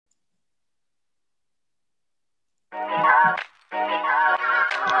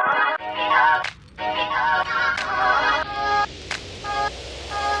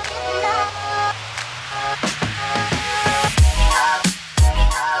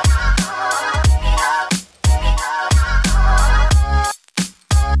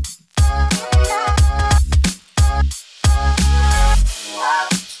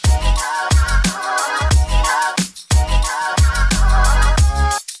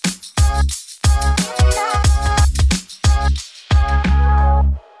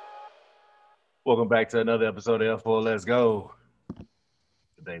Welcome back to another episode of F4 Let's Go.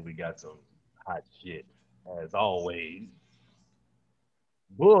 Today we got some hot shit, as always.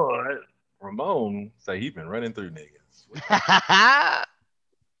 But Ramon say he been running through niggas.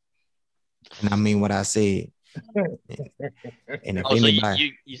 And I mean what I said. And if So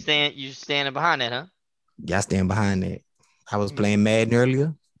anybody, you standing behind that, huh? y'all stand behind that. I was playing Madden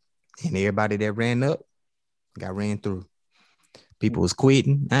earlier, and everybody that ran up got ran through. People was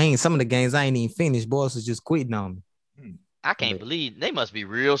quitting. Some of the games I ain't even finished. Boys was just quitting on me. I can't believe they must be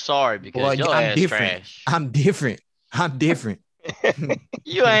real sorry because Boy, your I'm ass different. trash. I'm different.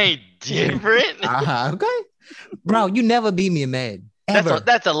 You ain't different. Okay, bro. You never beat me in Madden ever.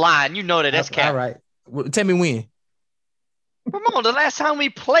 That's a lie, and you know that. That's cap. All right. Well, tell me when, Ramon, the last time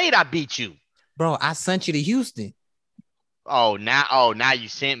we played, I beat you. bro. I sent you to Houston. Now you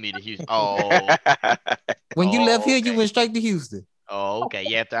sent me to Houston. Oh, When you left here, you okay. went straight to Houston. Oh, okay.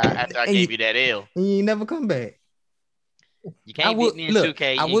 Yeah, after I gave you that L, And you ain't never come back. you can't beat me in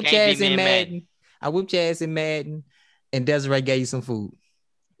 2K. I You whipped your can't ass beat me in in Madden. Madden. I whipped your ass in Madden, and Desiree gave you some food.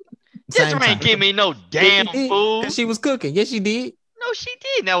 This ain't give me no damn food. Cause she was cooking. Yes, she did. No, she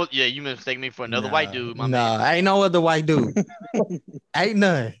did. Now, yeah, you mistake me for another white dude, my Nah, man. ain't no other white dude. Ain't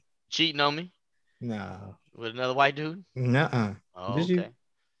none. Cheating on me No. with another white dude. Nuh-uh. Oh, Did you? okay.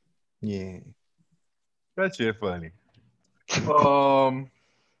 Yeah. That shit funny. Guess what?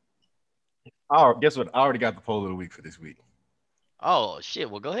 I already got the poll of the week for this week. Oh shit.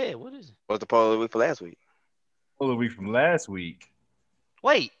 Well, go ahead. What is it? What's the poll of the week for last week? Poll of the week from last week.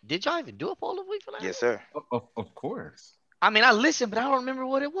 Wait, did y'all even do a poll of the week for that? Yes, sir. Of course. I mean, I listened, but I don't remember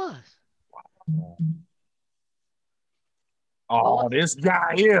what it was. Oh, this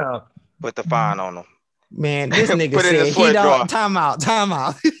guy here. Put the fine on them. Man, this nigga Put it in the said he sweat drawer. don't. Time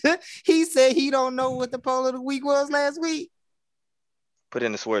out. He said he don't know what the poll of the week was last week. Put it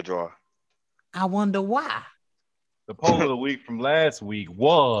in the sweat drawer. I wonder why. The poll of the week from last week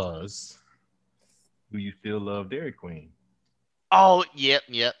was: do you still love Dairy Queen? Oh, yep,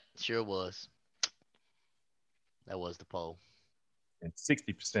 sure was. That was the poll. And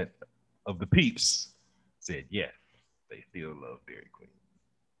 60% of the peeps said yes, they still love Dairy Queen.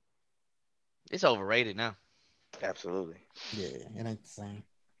 It's overrated now. Absolutely. Yeah, it ain't the same.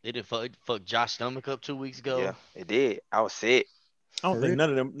 They did fuck Josh stomach up 2 weeks ago. Yeah, it did. I was sick. I don't think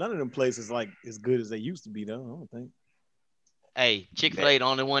none of them places like as good as they used to be though. I don't think. Hey, Chick-fil-A, the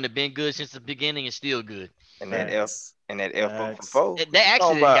only one that been good since the beginning, is still good. And that F Facts. for 4. They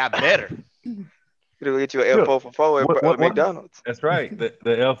actually got better. You could get you an F4 for 4 at McDonald's. That's right. The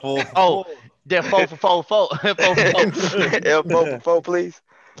F4. Oh, they're 4 for 4 4. F4 for 4, please.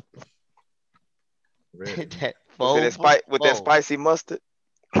 That With that spicy mustard.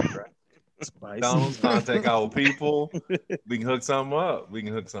 McDonald's, contact our people. We can hook something up.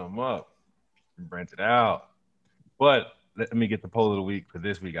 And branch it out. But let me get the poll of the week for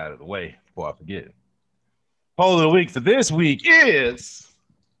this week out of the way before I forget. Poll of the week for this week is: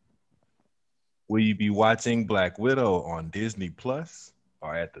 will you be watching Black Widow on Disney Plus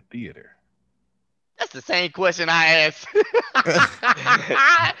or at the theater? That's the same question I asked.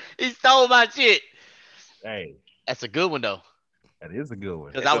 He stole my shit. Hey, That's a good one though. that is a good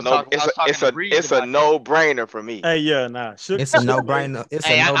one. It's a no-brainer for me. Hey, yeah, nah. It's a no-brainer. It's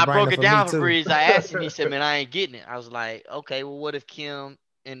Hey, a no-brainer I broke it for down me for too. Breeze. I asked him. He said, "Man, I ain't getting it." I was like, "Okay, well, what if Kim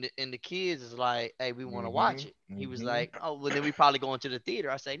and the kids is like, hey, we want to watch it?" He was like, "Oh, well, then we probably going to the theater."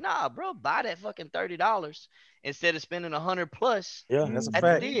 I say, "Nah, bro, buy that fucking $30 instead of spending $100 plus Yeah, that's a at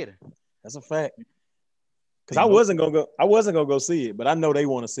fact. the theater." That's a fact. Because I wasn't gonna go see it, but I know they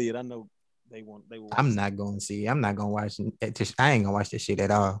want to see it. I know they want. I'm not going to see it. I'm not going to watch it. I ain't going to watch this shit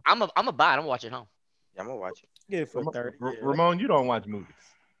at all. I'm a buy it. I'm gonna watch it home. Yeah, I'm gonna watch it. Get it for 30. Ramon, you don't watch movies.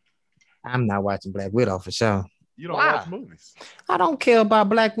 I'm not watching Black Widow for sure. You don't Why? watch movies. I don't care about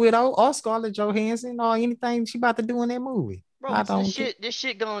Black Widow or Scarlett Johansson or anything she about to do in that movie. Bro, I don't this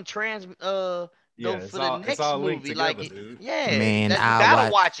shit gonna go it's for the all- next it's all linked movie. together, Like, dude. yeah, Man, you I'll gotta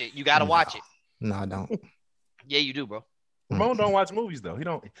watch- watch it. You gotta watch it. No, I don't. Yeah, you do, bro. Ramon don't watch movies though. He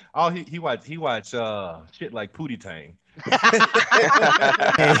don't. All he watch shit like Pootie Tang. Hey,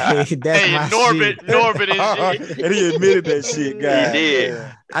 that's my shit. Norbit is shit. And he admitted that shit, guys. He did.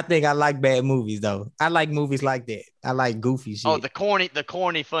 Yeah. I think I like bad movies though. I like movies like that. I like goofy shit. Oh, the corny,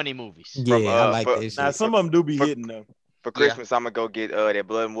 funny movies. yeah, I like for- that shit. Now some of them do be hitting though. For Christmas, I'm gonna go get that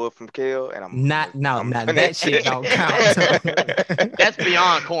Blood and Wood from Kale, and I'm Not that shit don't count. That's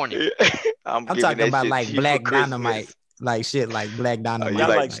beyond corny. I'm talking about like Black Dynamite, like shit like Black Dynamite. you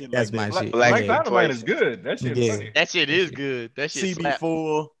like shit that's like my that. shit. Black Yeah. Dynamite is good. That shit Yeah. funny. That shit is good. That shit slap.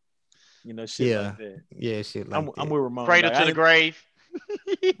 CB4, shit Yeah. like that. Yeah, shit like I'm that. with Ramon. Cradle Like, to the grave.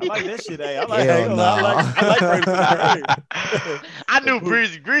 I like that shit. Hey, I Hell no. I like Cradle to the Grave. I knew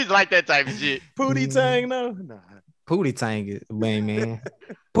Breezy like that type of shit. Pootie Tang, no. Nah. Pootie Tang is man.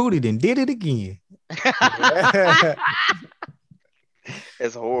 Pootie done did it again.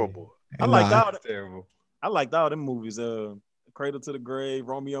 It's horrible. I liked Nah. all Terrible. I liked all them movies. Cradle to the Grave,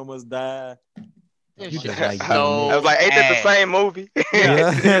 Romeo Must Die. That You shit just was like so I was like, ain't that the ass. same movie?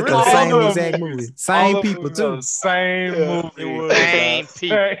 Yeah, it the really same all exact of them movie. movies. Same All of people them too. the same Yeah, movie. it was. Same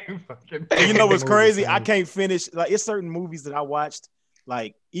people. Same fucking And you know what's Same crazy? movie, I same. can't finish. Like, it's certain movies that I watched,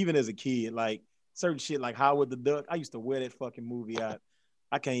 like, even as a kid, like certain shit like Howard the Duck. I used to wear that fucking movie out.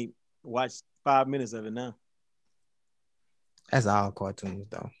 I can't watch 5 minutes of it now. That's all cartoons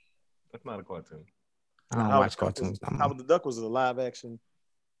though. That's not a cartoon. I don't watch cartoons no more. Howard the Duck was a live action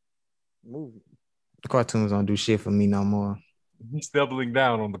movie. Cartoons don't do shit for me no more. He's doubling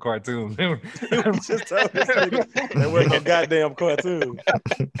down on the cartoon. Just told this nigga that wasn't no goddamn cartoon.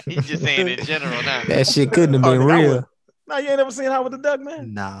 He's just saying in general now. That shit couldn't have Oh, been nigga, I real. would- Nah, you ain't never seen Howard the Duck,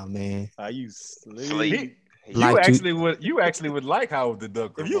 man? Nah, man. Ah, you sleep. Sleep. You Like to- actually would like Howard the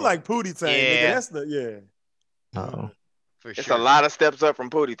Duck. If you like Pootie Tang, nigga, Yeah. that's the Oh. For It's sure. a lot of steps up from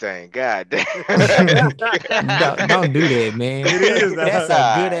Pootie Tang. God damn. don't do that, man. It is. That's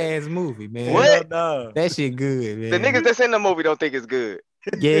a good ass movie, man. What? No. That shit good, man. The niggas that's in the movie don't think it's good.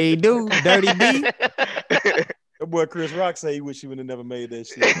 Yeah, he do. Dirty B. That boy Chris Rock say he wish he would have never made that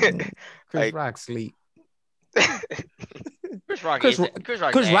shit. Chris Like- Rock sleep. Chris Rock. Chris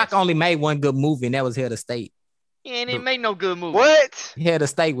Chris Rock only made one good movie, and that was Head of State. He ain't even make no good movie. What? Head of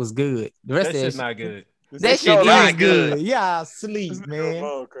State was good. The rest That of shit's that not good. that show shit not is good. good. Yeah, sleep, This nigga man.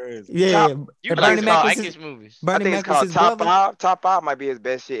 Ramon crazy. Yeah, You and can Bernie like Mac all was his, Ike's movies. I Bernie think Mac it's was called his Top brother. Five. Top Five might be his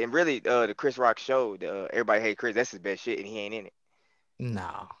best shit. And really, the Chris Rock show, Everybody Hate Chris, that's his best shit, and he ain't in it.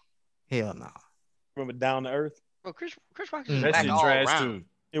 No, hell no. Remember Down to Earth? Bro, Chris Rock Mm. is That back shit all trash around. too.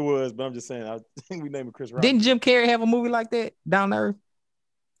 It was, but I'm just saying, we named it Chris Rock. Didn't Jim Carrey have a movie like that, Down to Earth?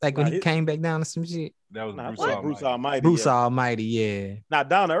 Like when Nah, he it- came back down to some shit. That was Nah, Bruce I thought Almighty. Bruce Almighty. Bruce yeah. Almighty, yeah. Now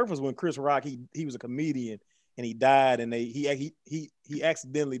Down to Earth was when Chris Rock he was a comedian and he died and he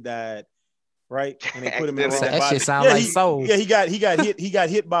accidentally died, right? And they put him in the So wrong that body. shit sound Yeah, like he- Soul. Yeah, he got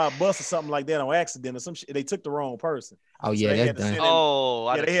hit by a bus or something like that on accident or some shit. They took the wrong person. Oh So yeah, they that's had to done. send him- Oh,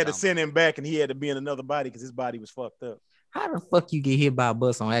 I Yeah, know they what had to you're send him back and he had to be in another body because his body was fucked up. How the fuck you get hit by a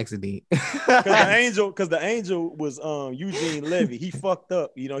bus on accident? Because the angel was Eugene Levy. He fucked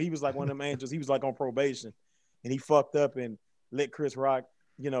up. You know, he was like one of them angels. He was like on probation, and he fucked up and let Chris Rock,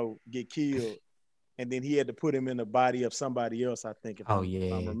 get killed. And then he had to put him in the body of somebody else. I think. Oh if I'm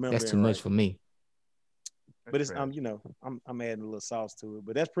yeah, remembering that's too much right. for me. But it's I'm adding a little sauce to it.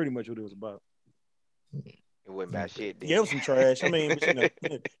 But that's pretty much what it was about. It wasn't bad shit. Yeah, it was some trash. I mean, but,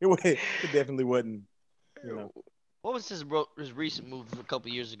 it definitely wasn't. What was his recent movie a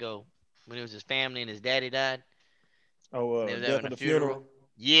couple years ago when it was his family and his daddy died? Oh, They was Death having of a the Funeral.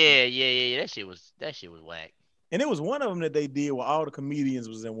 Yeah. That shit was whack. And it was one of them that they did where all the comedians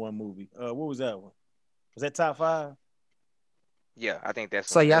was in one movie. What was that one? Was that Top 5? Yeah, I think that's.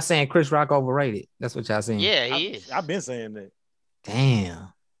 So y'all saying Chris Rock overrated? That's what y'all saying? Yeah, he is. I've been saying that.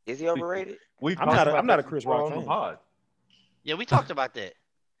 Damn. Is he overrated? I'm not a Chris Rock fan. Pod. Yeah, we talked about that.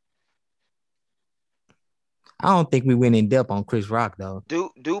 I don't think we went in depth on Chris Rock though.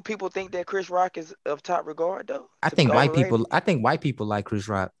 Do people think that Chris Rock is of top regard though? I To think be white overrated? people like Chris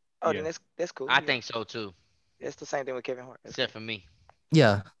Rock. Oh, Yeah. then that's cool. I yeah. think so too, It's the same thing with Kevin Hart. That's except for me.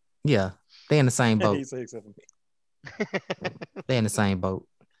 Yeah. They in the same boat. He said except for me. They in the same boat.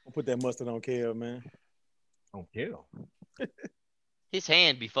 I'll put that mustard on Kev, man. Don't kill. His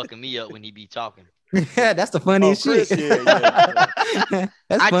hand be fucking me up when he be talking. That's the funniest Chris, shit. yeah.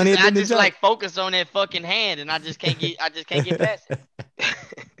 That's I funnier just, than the I just joke. like focus on that fucking hand, and I just can't get past it.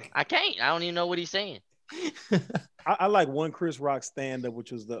 I can't. I don't even know what he's saying. I like one Chris Rock stand up,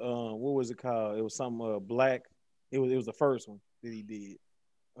 which was the what was it called? It was some black. It was the first one that he did.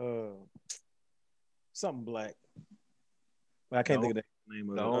 Something black. But I can't think of the name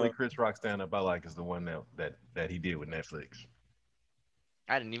of The it. only Chris Rock stand up I like is the one that he did with Netflix.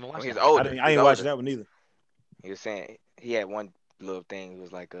 I didn't even watch He's it. older. I ain't watching that one either. He was saying he had one little thing. It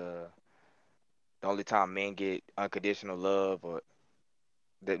was like the only time men get unconditional love, or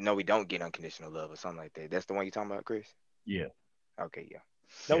that no, we don't get unconditional love, or something like that. That's the one you talking about, Chris? Yeah. Okay, yeah.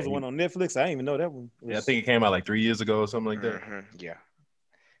 That was the one on Netflix. I didn't even know that one. Yeah, I think it came out like 3 years ago or something like that. Mhm, yeah.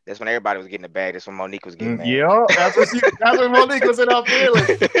 That's when everybody was getting the bag. That's when Monique was getting mad. Yeah, that's what Monique was in our feelings.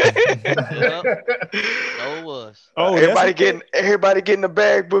 Yep. So it was. Oh, everybody getting the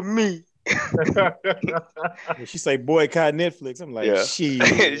bag but me. When she say boycott Netflix, I'm like, Yeah.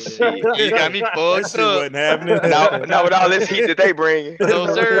 shit. Shit. You got me That fucked shit up. wasn't happening. Not with all this heat that they bring.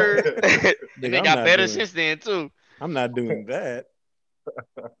 No, sir. And Nigga, they I'm got not better doing- since then too. I'm not doing that.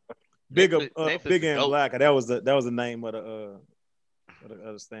 Netflix Bigger is and dope. Blacker. That was the name of the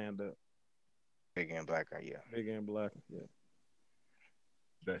stand up. Bigger and Blacker, yeah. Bigger and Blacker. Yeah.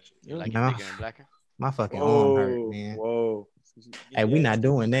 That shit. You like No. it bigger and blacker? My fucking arm hurt, Whoa, man. whoa. Hey, we not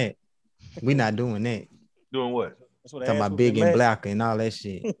doing that. We not doing that. Doing what? That's what I Talking asked about with big the and match. black and all that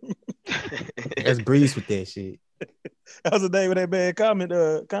shit. Let's breeze with that shit. That was the name of that bad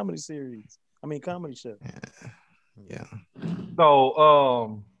comedy series. I mean comedy show. Yeah.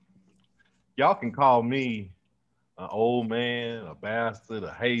 So y'all can call me an old man, a bastard,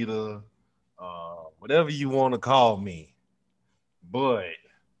 a hater, whatever you want to call me. But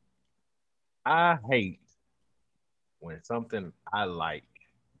I hate when something I like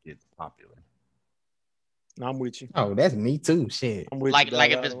gets popular. No, I'm with you. Oh, that's me too. Shit. I'm with Like you.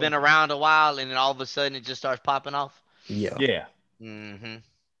 if dog, it's all been the way. around a while and then all of a sudden it just starts popping off. Yeah. Yeah, Mm-hmm.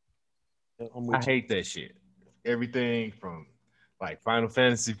 I'm I with you. hate that shit. Everything from like Final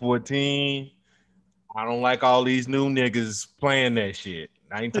Fantasy 14. I don't like all these new niggas playing that shit.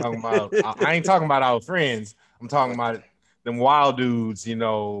 I ain't talking about I ain't talking about our friends. I'm talking about them wild dudes, you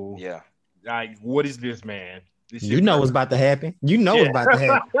know. Yeah. Like, what is this, man? This You shit know crazy. what's about to happen. You know what's about to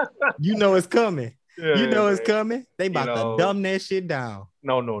happen. You know it's coming. Yeah, You know it's man. coming. They about know. to dumb that shit down.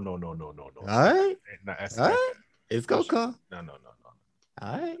 No. All right. No, that's, All right. It's gonna come. No.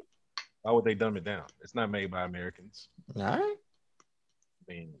 All right. Why would they dumb it down? It's not made by Americans. All right.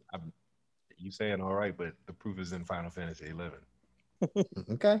 I mean, you saying all right, but the proof is in Final Fantasy 11.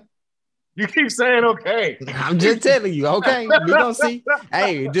 Okay. You keep saying okay. I'm just telling you. Okay. We gonna see.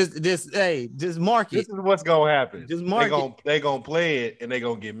 Hey, just mark This it. is what's gonna happen. Just mark it. They gonna play it and they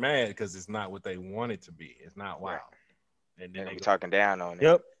gonna get mad because it's not what they want it to be. It's not wow. And then They're they be talking down on it.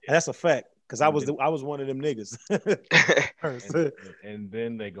 Yep, that's a fact. Cause I was one of them niggas. and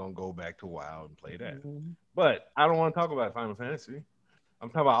then they gonna go back to WoW and play that. Mm-hmm. But I don't want to talk about Final Fantasy. I'm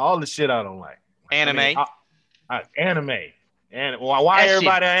talking about all the shit I don't like. Anime. Anime. And why That shit-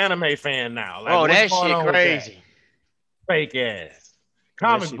 everybody an anime fan now? Like, Oh, what's that going shit on with that? crazy. Fake ass. That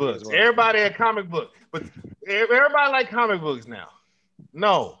Comic shit books. is wild. Everybody a comic book. But everybody like comic books now.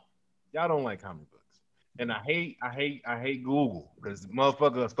 No. Y'all don't like comic books. And I hate Google because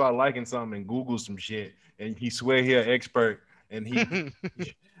motherfucker start liking something and Google some shit and he swear he an expert and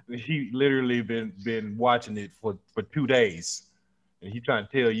he literally been watching it for 2 days and he trying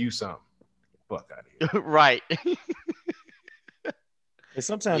to tell you something. Fuck out of here. Right. And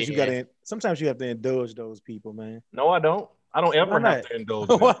sometimes you have to indulge those people, man. No, I don't. I don't ever Why have not? to indulge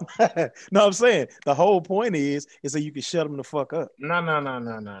Why them. not? No, I'm saying the whole point is so you can shut them the fuck up. No.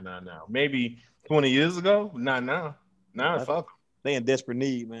 Maybe 20 years ago. Not now. Now it's fuck 'em. They in desperate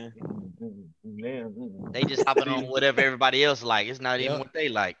need, man. They just hopping on whatever everybody else like. It's not even Yeah. what they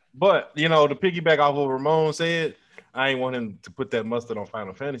like. But you know, to piggyback off what Ramon said, I ain't want him to put that mustard on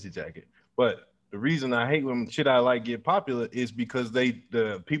Final Fantasy jacket. But the reason I hate when shit I like get popular is because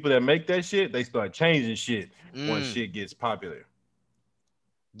the people that make that shit, they start changing shit once shit gets popular.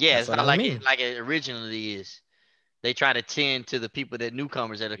 Yeah, That's it's what not I like mean. it originally is. They try to tend to the people that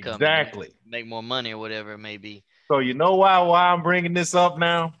newcomers that are coming. Exactly. Make more money or whatever it may be. So you know why I'm bringing this up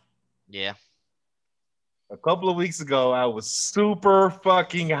now? Yeah. A couple of weeks ago, I was super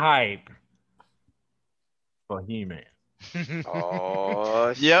fucking hype for He-Man.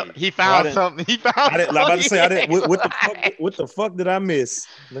 Oh, Yep, shit. he found didn't- something. He found I didn't, like, about to say, I something. didn't. What the fuck did I miss?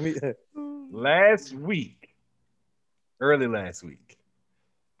 Let me. Early last week,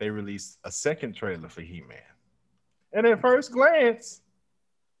 they released a second trailer for He-Man. And at first glance,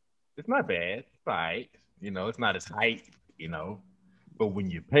 it's not bad. It's all right. You know, it's not as hype, you know. But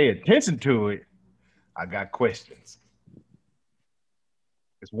when you pay attention to it, I got questions.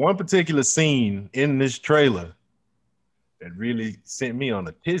 There's one particular scene in this trailer that really sent me on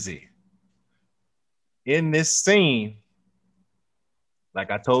a tizzy. In this scene, like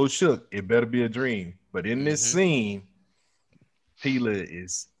I told Shook, it better be a dream. But in this scene, Tila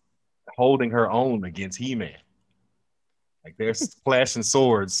is holding her own against He-Man. Like they're flashing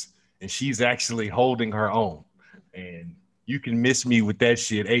swords, and she's actually holding her own. And you can miss me with that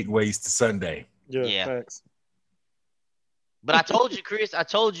shit 8 ways to Sunday. Yeah. Facts. But I told you, Chris,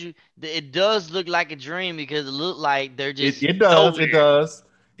 that it does look like a dream because it looked like they're just It does. nowhere.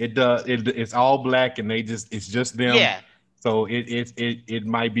 It's all black, and it's just them. Yeah. So it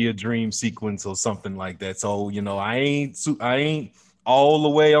might be a dream sequence or something like that. So you know, I ain't all the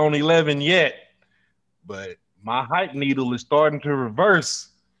way on 11 yet, but my hype needle is starting to reverse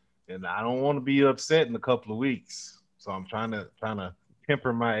and I don't want to be upset in a couple of weeks. So I'm trying to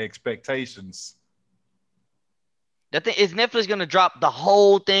temper my expectations. The thing is, Netflix gonna drop the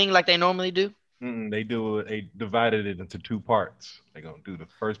whole thing like they normally do? They do it. They divided it into two parts. They're gonna do the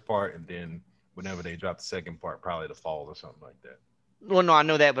first part, and then whenever they drop the second part, probably the fall or something like that. Well, no, I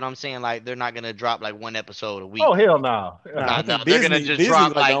know that, but I'm saying like they're not gonna drop like one episode a week. Oh hell no! Nah, I No, think they're gonna Disney- just Disney's drop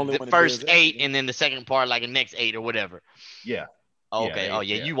like the like only the one that first does that. 8 and then the second part like the next 8 or whatever. Yeah. Oh, Yeah, okay. they- Oh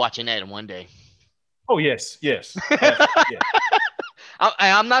yeah, yeah. you watching that in one day. Oh yes. Yeah.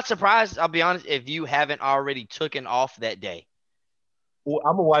 I'm not surprised. I'll be honest. If you haven't already taken off that day. Well,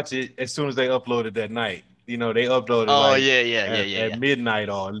 I'm gonna watch it as soon as they upload it that night. You know, they upload it Oh like yeah. at midnight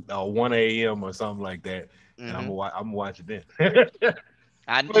or 1 a.m. or something like that, and I'm Mhm. gonna watch it then.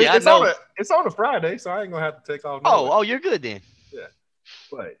 I it's know. it's on a Friday, so I ain't gonna have to take off. Oh, you're good then.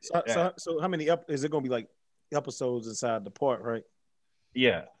 But So how many is it gonna be like episodes inside the part, right?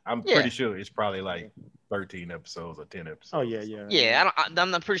 yeah, I'm Yeah. pretty sure it's probably like 13 episodes or 10 episodes. Oh yeah. Yeah, I'm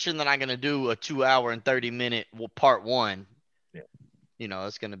not pretty sure they're not gonna do a 2 hour and 30-minute part one. Yeah. You know,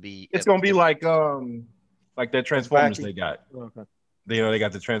 it's gonna be. It's gonna be like that Transformers Wacky. they got. Okay. They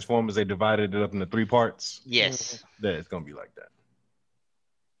got the Transformers. They divided it up into 3 parts. Yes. Yeah, it's gonna be like that.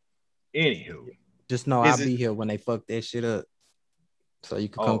 Anywho, Just know Is I'll be here when they fuck that shit up. So you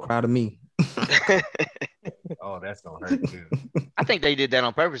can Oh. come cry to me. oh, that's gonna hurt too. I think they did that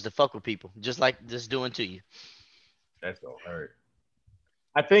on purpose to fuck with people, just like this doing to you. That's gonna hurt.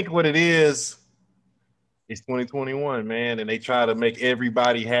 I think what it is 2021, man, and they try to make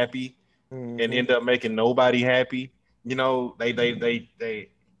everybody happy and end up making nobody happy. You know, they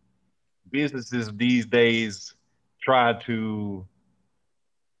businesses these days try to,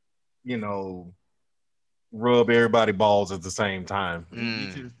 you know, rub everybody balls at the same time.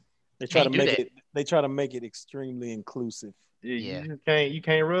 They try to Can't do make that. it. They try to make it extremely inclusive. Yeah. You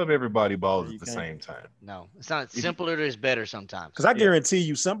can't rub everybody balls You at the can't. same time. No, it's not simpler. It's better sometimes. Because I Yeah. guarantee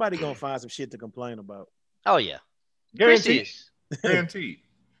you, somebody gonna find some shit to complain about. Oh yeah, Chris Guaranteed. is. Guaranteed.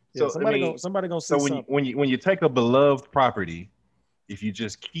 Yeah, So, I mean, somebody gonna see So something. when you take a beloved property, if you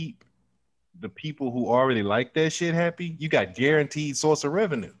just keep the people who already like that shit happy, you got guaranteed source of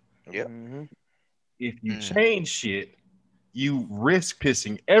revenue. Yep. Mhm. If you Mm. change shit, you risk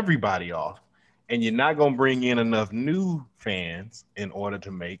pissing everybody off, and you're not gonna bring in enough new fans in order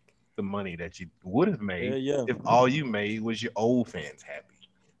to make the money that you would have made Yeah. if all you made was your old fans happy.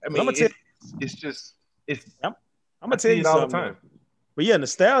 I But mean, I'ma tell- I'm I'm gonna tell you all the something. time. But yeah,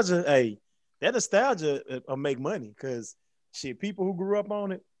 nostalgia. Hey, that nostalgia will make money because shit, people who grew up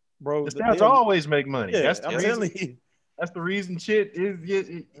on it, bro. Nostalgia always make money. Yeah, That's the I'm reason. telling you. That's the reason shit is.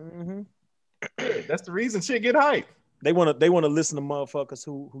 Mhm. That's the reason shit get hype. They want to listen to motherfuckers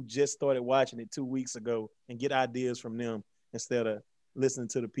who just started watching it 2 weeks ago and get ideas from them instead of listening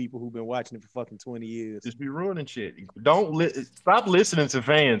to the people who've been watching it for fucking 20 years. Just be ruining shit. Stop listening to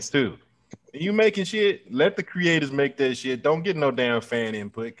fans too. You making shit, let the creators make that shit. Don't get no damn fan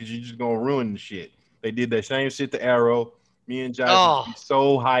input because you're just gonna ruin the shit. They did that same shit to Arrow. Me and Josh used to be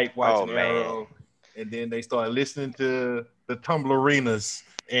so hyped watching Oh, man. Arrow, and then they started listening to the Tumblerinas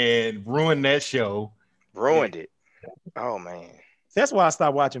and ruined that show. Ruined it. Oh man. That's why I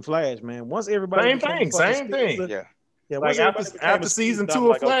stopped watching Flash, man. Once everybody Same became thing, a fucking same thing. speedster- Yeah. once Like everybody became after a season speedster, 2 I'm of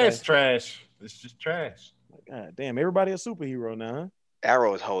like, Flash, okay. trash. It's just trash. God damn, everybody a superhero now, huh?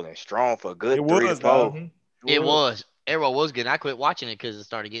 Arrow is holding strong for a good It 3 to was, 4. dog. Mhm. It was. Arrow was good. I quit watching it because it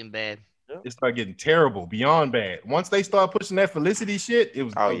started getting bad. It started getting terrible, beyond bad. Once they started pushing that Felicity shit, it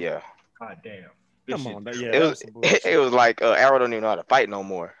was. Oh yeah. God damn. This Come shit- on, yeah, It that was was some bullshit. it was like Arrow don't even know how to fight no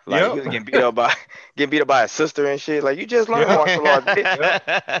more. Like Yep. he was getting beat up by his sister and shit. Like you just learned Yeah. martial arts.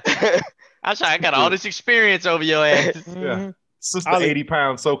 bitch. I'm sorry, I got all this experience over your ass. Mhm. Sister Ali- 80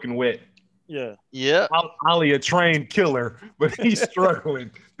 pounds soaking wet. Yeah, Yep. Ali a trained killer, but he's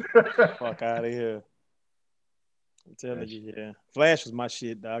struggling. fuck out of here. I'm telling you, yeah. Flash was my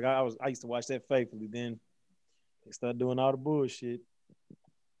shit, dog. I used to watch that faithfully. Then they started doing all the bullshit.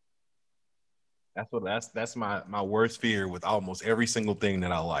 That's my worst fear with almost every single thing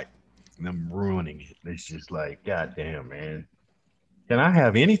that I like. Them ruining it. It's just like, God damn, man. Can I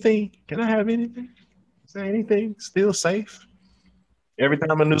have anything? Can I have anything? Is there anything still safe? Every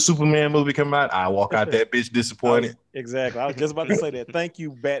time a new Superman movie come out, I walk out that bitch disappointed. Exactly. I was just about to say that. Thank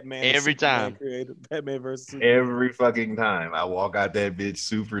you, Batman. and Every Superman time. creator. Batman versus Superman. Every fucking time I walk out that bitch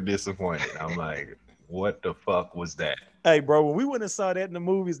super disappointed. I'm like, what the fuck was that? Hey, bro, when we went and saw that in the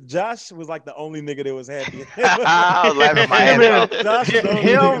movies, Josh was like the only nigga that was happy. I was laughing my Him ass off. Josh was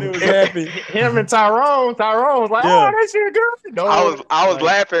the only nigga that was happy. him and Tyrone was like, Yeah. oh, that shit good. No, I was Like-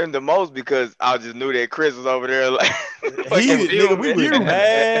 laughing the most because I just knew that Chris was over there like Heated, nigga. We was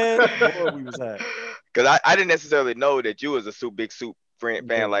mad. Boy, we was hot. Because I didn't necessarily know that you was a big soup fan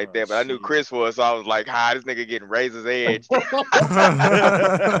Yeah, like that, but I knew shit. Chris was, so I was like, this nigga getting razor's edge. I'm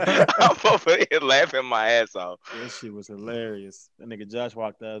over here laughing my ass off. That shit was hilarious. That nigga Josh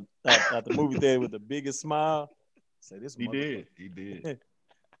walked out the movie theater with the biggest smile. Say this. he did.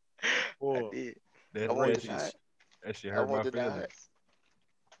 Boy, I did. That, I wanted that to shit, die. that shit I hurt my wanted to die. feelings.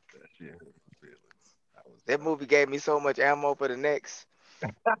 That shit hurt my feelings. That movie gave me so much ammo for the next.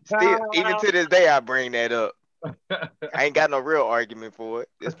 Still, even to this day, I bring that up. I ain't got no real argument for it.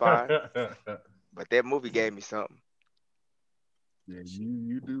 It's fine. But that movie gave me something. Yeah,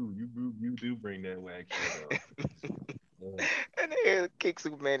 you do bring that whack shit up. And they kick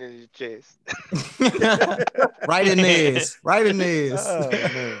Superman in his chest. Right in this. Right in this. oh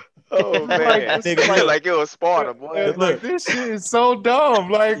man. Oh man, Like, nigga, like it was Sparta, boy. It's like, this shit is so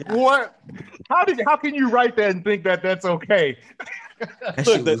dumb. Like, what? How can you write that and think that that's okay? That Look,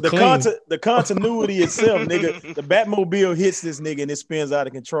 shit the, was the, clean. the continuity itself, nigga. The Batmobile hits this nigga and it spins out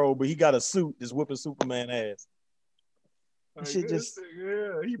of control, but he got a suit that's whooping Superman ass. Like, Shit this just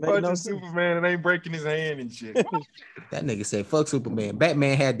nigga, he make punching no sense. Superman and ain't breaking his hand and shit. That nigga said, fuck Superman.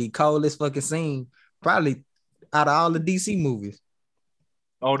 Batman had the coldest fucking scene, probably out of all the DC movies.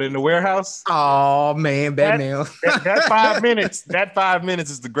 Oh, in the warehouse? Oh man, Batman. That 5 minutes. That 5 minutes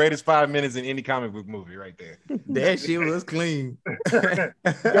is the greatest 5 minutes in any comic book movie right there. That shit was clean.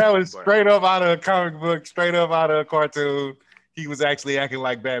 That was straight up out of a comic book, straight up out of a cartoon. He was actually acting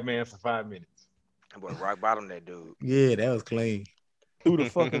like Batman for 5 minutes. Boy, rock bottom that dude. Yeah, that was clean. through the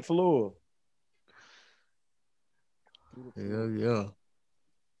fucking floor. Yeah, yeah.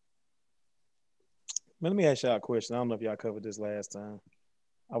 Man, let me ask y'all a question. I don't know if y'all covered this last time.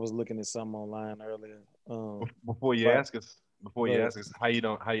 I was looking at something online earlier. Before you Right. ask us,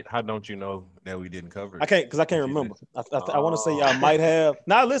 how don't you know that we didn't cover it? I can't because I can't What you remember. missed? I want to say y'all might have.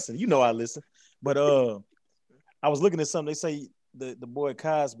 Now listen, you know I listen, but I was looking at something. They say the boy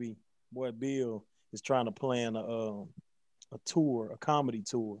Cosby, boy Bill, is trying to plan a tour, a comedy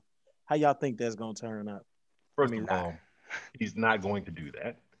tour. How y'all think that's gonna turn out? First of all, he's not going to do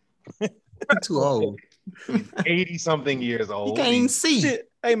that. He too old. He's 80 something years He old. can't even see.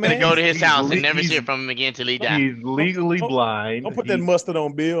 Shit, hey Gonna man, go to his he's house le- and never he's- hear from him again till he dies. He's legally blind. don't put that mustard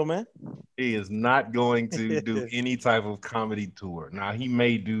on Bill, man. He is not going to do any type of comedy tour. Now he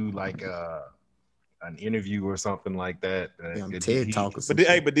may do like an interview or something like that. Damn TED Talk or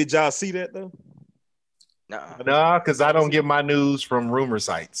But did y'all see that though? Nuh-uh. No, because I don't get my news from rumor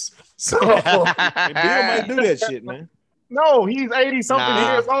sites. So And Bill might do that shit, man. no, he's 80 something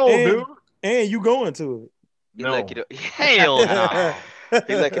Nah. years old, And- dude. And you going to He No. lucky to, Hell no.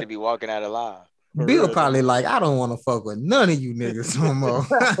 he lucky to be walking out alive. For Bill real, probably though. like, I don't want to fuck with none of you niggas no more.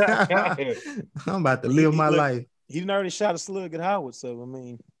 I'm about to live my Look, life. He done already shot a slug at Howard, so I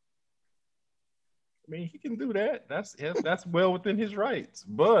mean, I mean, he can do that. That's well within his rights.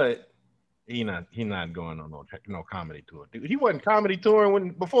 But he not going on no comedy tour. Dude, he wasn't comedy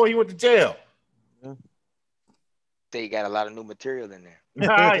touring before he went to jail. Say he got a lot of new material in there.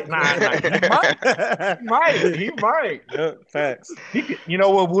 Nah. He might. yeah, facts. He could, you know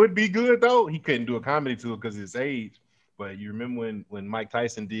what would be good though? He couldn't do a comedy tour because of his age. But you remember when Mike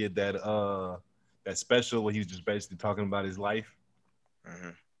Tyson did that special where he was just basically talking about his life? Mm-hmm.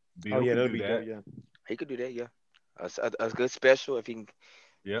 Bill Oh yeah, could that'll do be that. dope. Yeah. He could do that, yeah. A good special if he can.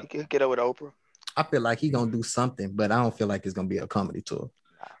 Yeah. He can get over to Oprah. I feel like he gonna do something, but I don't feel like it's gonna be a comedy tour.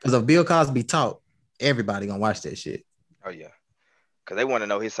 Because if Bill Cosby talk, everybody gonna watch that shit. Oh yeah, because they want to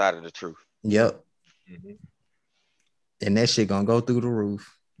know his side of the truth. Yep. Mhm. And that shit gonna go through the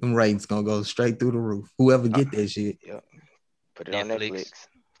roof. Them ratings gonna go straight through the roof. Whoever get that shit. Put it on Netflix.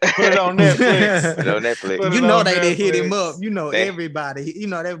 Netflix. Put it on Netflix. Put it on Netflix. Put it You know on they done hit him Netflix. up. You know They- everybody. You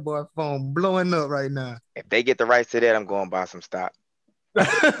know that boy phone blowing up right now. If they get the rights to that, I'm going to buy some stock.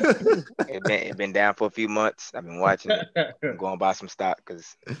 It been down for a few months. I've been watching it. I'm going to buy some stock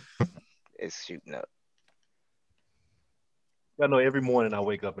because it's shooting up. I know every morning I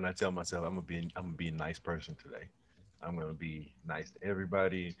wake up and I tell myself I'm gonna be a nice person today. I'm gonna be nice to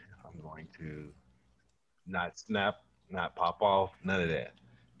everybody. I'm going to not snap, not pop off, none of that.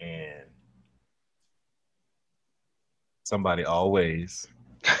 And somebody always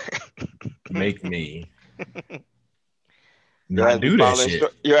make me not do that shit.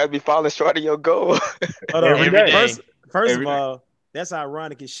 You have to be falling short of your goal. Hold on. Every day. First Every of day. all, that's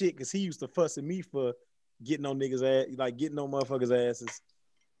ironic as shit because he used to fuss at me for getting on niggas' ass, like getting on motherfuckers' asses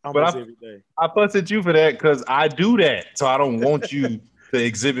But almost every day. I fuss at you for that because I do that. So I don't want you to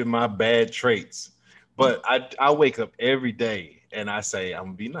exhibit my bad traits. But I wake up every day and I say I'm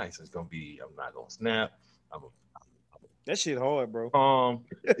gonna be nice. I'm not gonna snap. That shit hard, bro.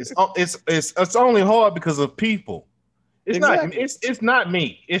 It's only hard because of people. It's Exactly. it's not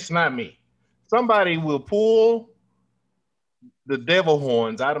me. It's not me. Somebody will pull the devil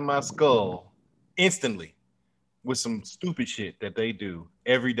horns out of my skull instantly with some stupid shit that they do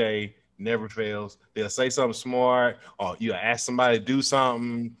every day, never fails. They'll say something smart, or you ask somebody to do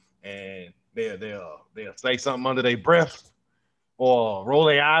something, and they'll say something under their breath, or roll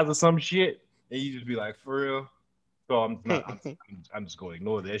their eyes or some shit, and you just be like, for real. So I'm just going to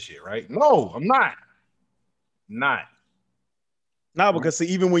ignore that shit, right? No, I'm not. Not. Nah, because see,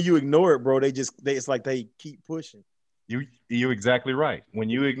 even when you ignore it, bro, it's like they keep pushing. You're exactly right. When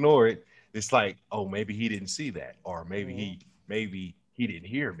you ignore it, it's like, oh, maybe he didn't see that, or maybe he didn't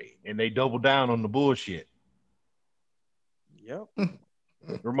hear me, and they double down on the bullshit. Yep.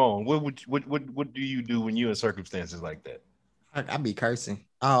 Ramon, what do you do when you're in circumstances like that? I be cursing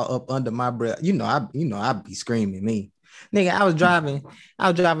all up under my breath. I be screaming me. Nigga, I was driving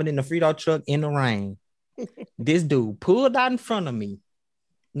in the Frito truck in the rain. This dude pulled out in front of me.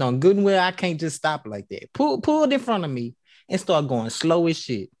 No, good and well, I can't just stop like that. Pulled in front of me and start going slow as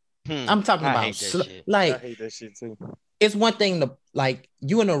shit. I'm talking about I hate that shit too. It's one thing to like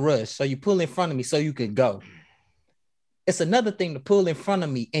you in a rush, so you pull in front of me so you can go. It's another thing to pull in front of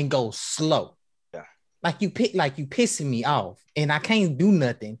me and go slow. Yeah. Like you pissing me off, and I can't do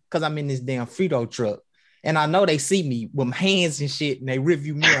nothing because I'm in this damn Frito truck. And I know they see me with my hands and shit, and they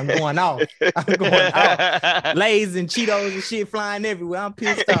review me. I'm going off. I'm going off. Lay's and Cheetos and shit flying everywhere. I'm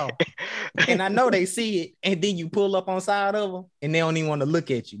pissed off. And I know they see it. And then you pull up on side of them, and they don't even want to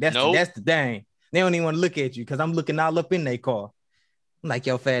look at you. That's the thing. They don't even want to look at you because I'm looking all up in their car. I'm like,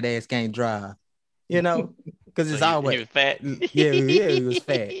 your fat ass can't drive. You know? Because it's always. He was fat. Yeah, he was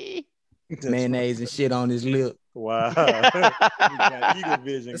fat. Mayonnaise and shit on his lip. Wow. You got eagle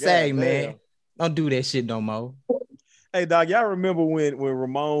vision. Say, man. Don't do that shit no more. Hey, dog, y'all remember when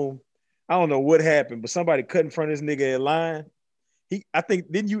Ramon, I don't know what happened, but somebody cut in front of this nigga at line? I think,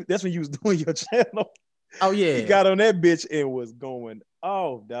 that's when you was doing your channel. Oh, yeah. He got on that bitch and was going,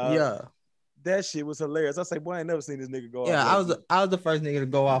 oh, dog. Yeah. That shit was hilarious. I say, boy, I ain't never seen this nigga go off. Yeah, I was the first nigga to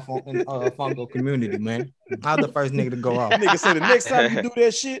go off in Fungo community, man. I was the first nigga to go off. Nigga said, the next time you do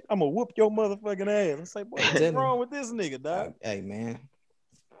that shit, I'm gonna whoop your motherfucking ass. I say, boy, what's wrong with this nigga, dog? Hey, man.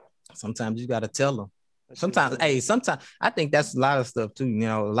 Sometimes you gotta tell them. Sometimes I think that's a lot of stuff too. You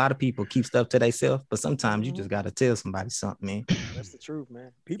know, a lot of people keep stuff to themselves, but sometimes you just gotta tell somebody something, man. That's the truth,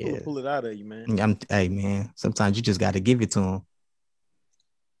 man. People will pull it out of you, man. Hey, man. Sometimes you just gotta give it to them.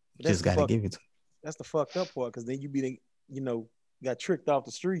 Just gotta give it to them. That's the fucked up part, because then you got tricked off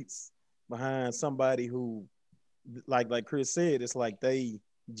the streets behind somebody who, like Chris said, it's like they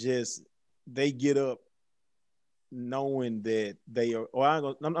get up knowing that they are, or I'm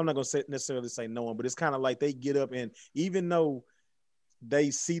not gonna necessarily say knowing, but it's kind of like they get up, and even though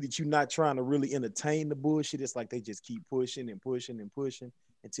they see that you're not trying to really entertain the bullshit, it's like they just keep pushing and pushing and pushing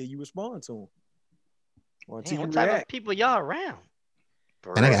until you respond to them, or until you what react. type of people y'all around?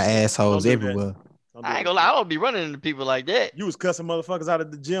 And I got assholes everywhere. I ain't gonna lie, I don't be running into people like that. You was cussing motherfuckers out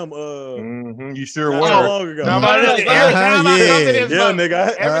at the gym. You sure were. Not long ago. Every time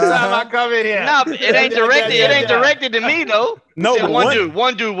I come in here. No, it ain't directed. It ain't directed to me though. No, but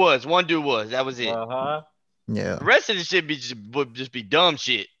one dude was. That was it. Yeah. The rest of the shit would just be dumb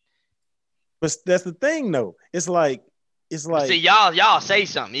shit. But that's the thing, though. It's like. See, y'all say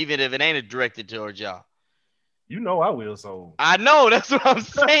something, even if it ain't directed towards y'all. You know I will, so. I know, that's what I'm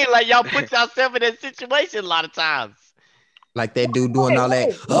saying. Like, y'all put yourself in that situation a lot of times. Like that dude doing all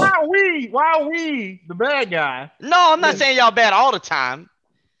that. Why are we the bad guy? No, I'm not saying y'all bad all the time.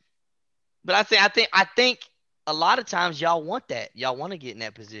 But I think a lot of times y'all want that. Y'all want to get in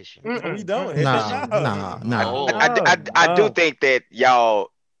that position. No, we don't. No. I do think that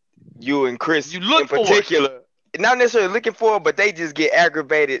you and Chris in particular, not necessarily looking for it, but they just get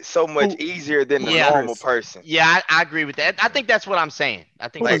aggravated so much easier than the normal person. Yeah, I agree with that. I think that's what I'm saying. I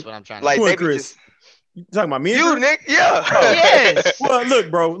think that's what I'm trying to say. Like, Chris. You talking about me? You, Nick? Yeah. Yes. Well, look,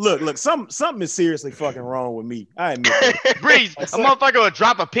 bro. Look. Something is seriously fucking wrong with me. I admit that. Breeze, a motherfucker will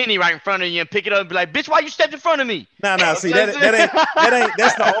drop a penny right in front of you and pick it up and be like, "Bitch, why you stepped in front of me?" Nah. See, that ain't.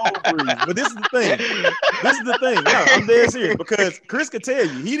 That's the old Breeze. But this is the thing. No, I'm dead serious, because Chris could tell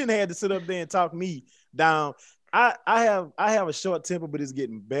you he didn't have to sit up there and talk me down. I have a short temper, but it's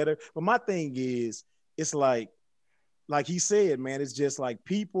getting better. But my thing is, it's like he said, man. It's just like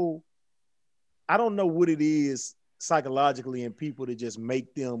people. I don't know what it is psychologically in people to just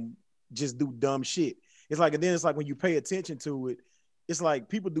make them just do dumb shit. It's like, and then it's like when you pay attention to it, it's like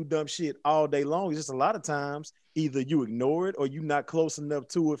people do dumb shit all day long. It's just a lot of times either you ignore it or you're not close enough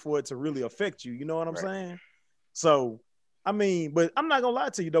to it for it to really affect you. You know what I'm saying? So, I mean, but I'm not gonna lie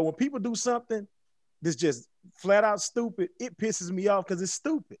to you though. When people do something that's just flat out stupid, it pisses me off because it's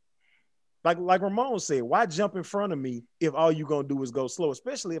stupid. Like Ramon said, why jump in front of me if all you gonna do is go slow?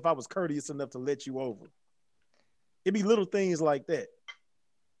 Especially if I was courteous enough to let you over. It'd be little things like that.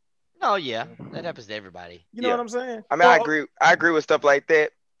 Oh yeah, that happens to everybody. You know what I'm saying? I mean, I agree with stuff like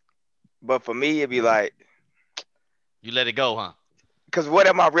that, but for me, it'd be like, you let it go, huh? Because what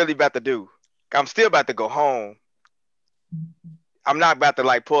am I really about to do? I'm still about to go home. I'm not about to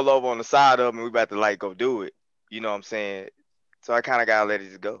like pull over on the side of them and we about to like go do it. You know what I'm saying? So I kind of gotta let it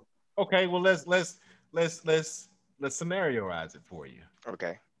just go. Okay, well let's scenarioize it for you.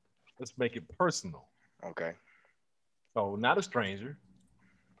 Okay. Let's make it personal. Okay. So not a stranger,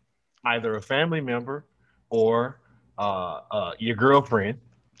 either a family member or your girlfriend.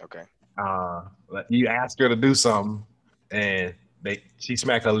 Okay. You ask her to do something and she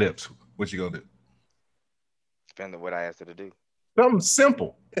smack her lips. What you gonna do? Depending on what I asked her to do. Something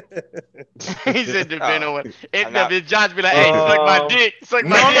simple. He said depending on what. If Josh be like, hey, suck my dick. Suck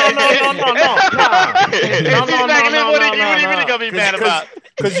my dick. No. What he really gonna be mad about?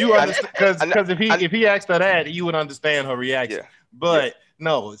 Because you understand. Because if he asked her that, you would understand her reaction. Yeah. But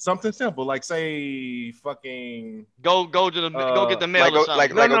no, something simple like say fucking go get the mail or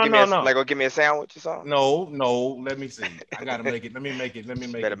something. Go give me a sandwich or something. No. Let me see. I gotta make it. Let me make it. She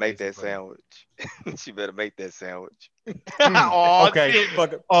better make that sandwich. She better make that sandwich. Oh, okay.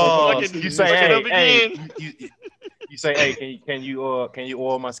 You say, hey, you say, hey, can you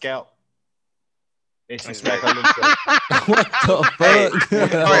oil my scalp? And she smack her lips. What the fuck?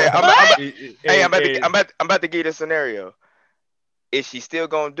 I'm about to give you the scenario. Is she still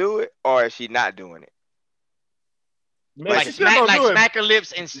gonna do it or is she not doing it? Like smack her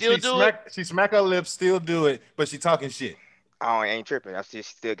lips and still do it. She smack her lips, still do it, but she talking shit. I ain't tripping. She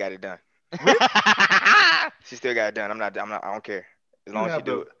still got it done. She still got it done. I'm not. I don't care as long as she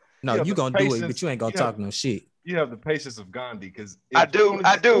do it. No, you gonna do it, but you ain't gonna talk no shit. You have the patience of Gandhi because I do.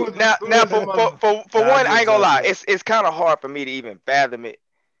 Now for one, I ain't gonna lie. It's kind of hard for me to even fathom it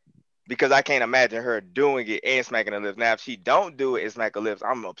because I can't imagine her doing it and smacking her lips. Now, if she don't do it and smack her lips,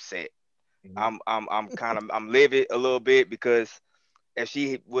 I'm upset. Mm-hmm. I'm livid a little bit because if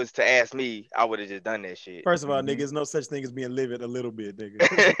she was to ask me, I would have just done that shit. First of all, nigga, there's no such thing as being livid a little bit, nigga.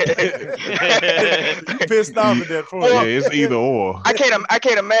 You pissed off at that point. Yeah, it's either or. I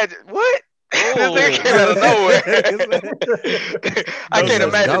can't imagine what. Oh. This nigga came out of nowhere. I can't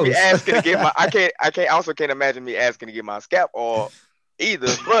imagine me asking to get my. I also can't imagine me asking to get my scalp off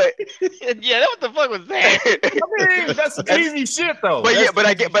either. But yeah, what the fuck was that? I mean, that's easy shit though. But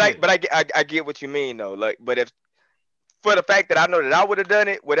I get what you mean though. Like, but if for the fact that I know that I would have done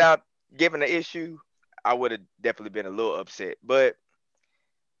it without giving an issue, I would have definitely been a little upset. But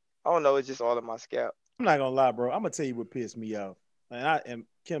I don't know. It's just all in my scalp. I'm not gonna lie, bro. I'm gonna tell you what pissed me off. And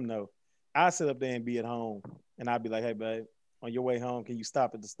Kim know. I sit up there and be at home, and I'd be like, "Hey, babe, on your way home, can you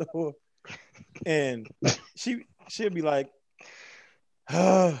stop at the store?" And she'll be like,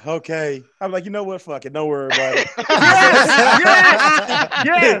 "Oh, okay." I'm like, "You know what? Fuck it. Don't worry about it."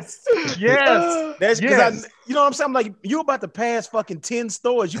 Yes. That's because you know what I'm saying. I'm like, you about to pass fucking 10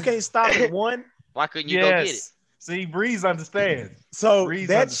 stores. You can't stop at one. Why couldn't you go get it? See, Breeze understands. So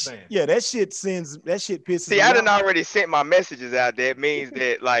that shit pisses me off. I done already sent my messages out. That means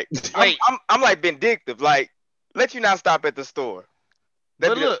that like I'm like vindictive. Like, let you not stop at the store.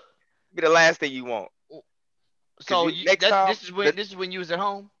 That be the last thing you want. So this is when you was at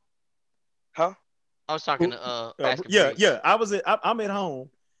home? Huh? I was talking to yeah. I'm at home,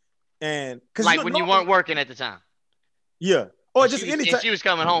 and because when you weren't working at the time. Yeah. Or just anytime she was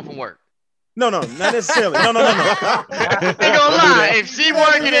coming home from work. No, not necessarily. No. Ain't gonna lie. If she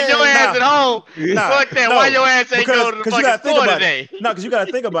working and your ass at home, fuck that. Why your ass ain't go to the fucking store today? No, because you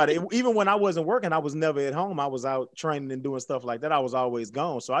gotta think about it. Even when I wasn't working, I was never at home. I was out training and doing stuff like that. I was always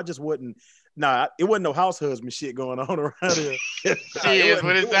gone. So I just wouldn't. It wasn't no house husband shit going on around here. Shit,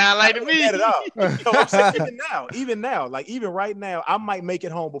 what it sound like to me. At all. You know what I'm saying? Even now, like even right now, I might make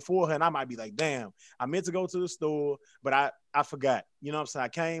it home before her, and I might be like, "Damn, I meant to go to the store, but I forgot." You know what I'm saying? I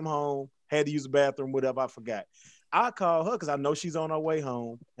came home. Had to use the bathroom, whatever, I forgot. I call her because I know she's on her way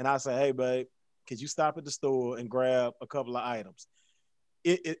home. And I say, "Hey, babe, could you stop at the store and grab a couple of items?"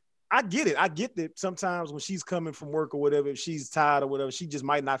 I get it. I get that sometimes when she's coming from work or whatever, if she's tired or whatever, she just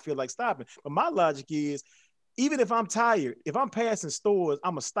might not feel like stopping. But my logic is, even if I'm tired, if I'm passing stores,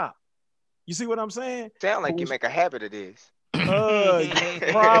 I'm going to stop. You see what I'm saying? Sound like you make a habit of this. Probably.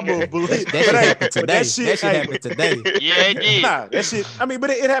 That shit happened today. That shit happened today. Yeah, it did. Nah, that shit. I mean, but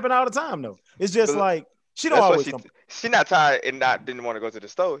it happened all the time though. It's just like she don't That's what always come. she not tired and didn't want to go to the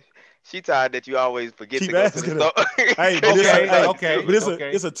store. She tired that you always forget Keep to go to asking the her. store. Hey, but Okay, but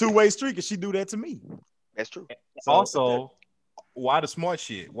okay. it's a two-way street, and she do that to me. That's true. So, Also, why the smart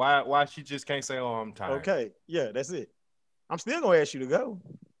shit? Why she just can't say, "Oh, I'm tired"? okay, yeah, that's it. I'm still gonna ask you to go.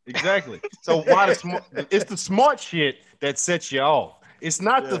 Exactly. So why the smart? It's the smart shit that sets you off. It's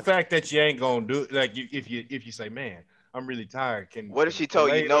not the fact that you ain't gonna do it. Like if you say, "Man, I'm really tired." What if she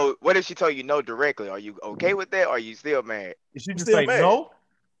told you no? What if she told you no directly? Are you okay with that? Or are you still mad? If she just still say mad. no,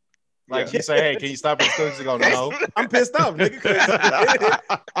 like you say, "Hey, can you stop at the store?" She go, "No." I'm pissed off, nigga.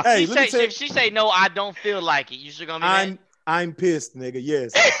 'cause- hey, let me tell you, If she say no, I don't feel like it. You still gonna be mad? I'm pissed, nigga.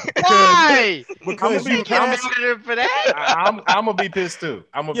 Yes. Why? Because I'm you Can't pass, be mad for that. I'm gonna be pissed too.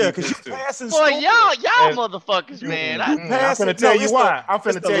 I'm gonna yeah, be because you pissed too. passing. Boy, stores. y'all As- motherfuckers, man. you I'm pass finna it. tell No, you it's why. I'm it's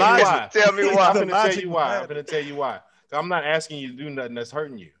finna the tell you logic. why. Tell me It's why. the I'm finna tell logic you why. I'm behind finna tell you why. So I'm not asking you to do nothing that's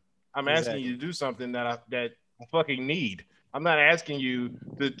hurting you. I'm asking Exactly. you to do something that I fucking need. I'm not asking you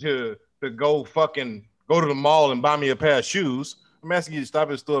to go to the mall and buy me a pair of shoes. I'm asking you to stop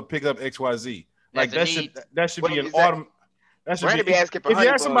at the store, pick up XYZ. Like That's a need. that should What be an is that? autumn. That should Brandon be be asking for if you honey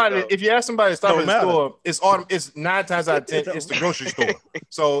ask buns, somebody though. if you ask somebody to stop Don't at the matter. store, it's 9 times out of 10 It it's the don't grocery store.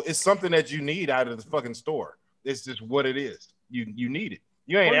 So it's something that you need out of the fucking store. It's just what it is. You need it.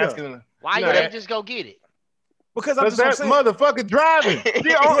 You ain't Oh, yeah. asking. Why you not ain't just go get it? Because I'm Cause just that saying, motherfucker driving.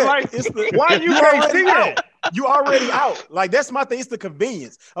 yeah, Like, it's the why you you can't already see out. that? You already out. Like that's my thing. It's the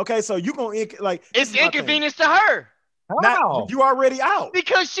convenience. Okay, so you gonna like this It's is my thing. inconvenience to her How? You already out.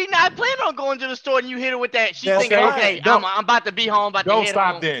 because she not planning on going to the store and you hit her with that. She That's thinking, fine. okay, Don't- I'm about to be home, about to Don't head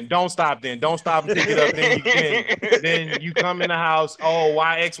stop home. then. Don't stop then. Don't stop and pick it up. Then you come in the house. Oh,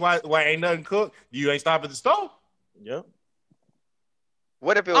 why ain't nothing cooked? You ain't stop at the store. Yep.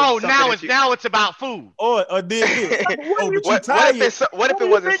 What if it was Oh, something now that it's about food. Or did this. Oh, but you what tired. if it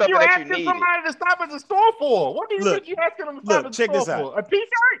wasn't something that you needed? somebody to stop at the store for? What do you Look, think you asking them to look, stop at the check store this out. for? A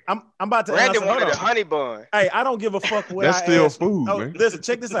t-shirt? I'm about to Brandon answer. Hold wanted a on. honey bun. Hey, I don't give a fuck what That's I still ask. food, Oh, man. listen,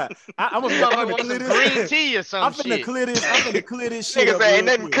 check this out. I'm This gonna motherfucker want clear some this. green tea or some I'm finna shit. clear this. I'm finna clear this shit Nigga up say ain't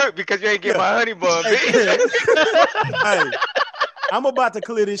real nothing quick. cooked because you ain't get Yeah. my honey bun, Hey, bitch. hey, I'm about to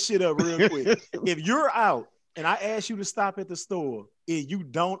clear this shit up real quick. If you're out and I ask you to stop at the store and you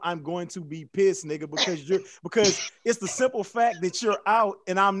don't, I'm going to be pissed, nigga, because it's the simple fact that you're out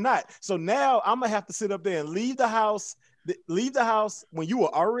and I'm not. So now I'm gonna have to sit up there and leave the house. When you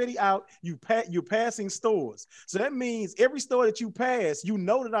were already out. You're passing stores, so that means every store that you pass, you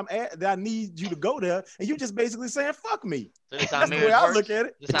know that I need you to go there, and you just basically saying fuck me. So this how That's the way marriage I works? look at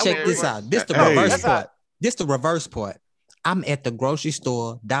it. This how Check marriage this works? out. This the Hey. reverse That's part. This the reverse part. I'm at the grocery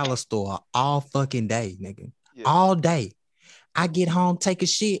store, dollar store all fucking day, nigga. Yeah. All day. I get home, take a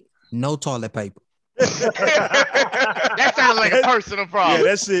shit, no toilet paper. That sounds like a personal Yeah, problem.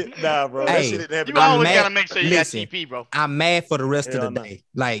 that shit, nah, bro. That Hey, shit didn't happen. You I'm always mad- gotta make sure you listen. got TP, bro. I'm mad for the rest Hell of the no. day.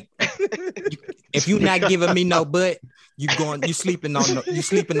 Like, if you not giving me no butt, you sleeping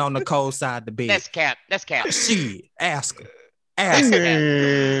on the cold side of the bed. That's cap. That's cap. Shit, ask her. Ask her.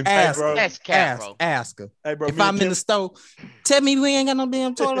 Man. Ask bro. her. That's cap, bro. Ask her. Hey, bro. If me and I'm in Kim- the store, tell me we ain't got no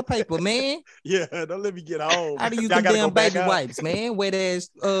damn toilet paper, man. yeah, don't let me get home. How do you use Y'all the gotta damn go back baby out. wipes, man? Wet ass,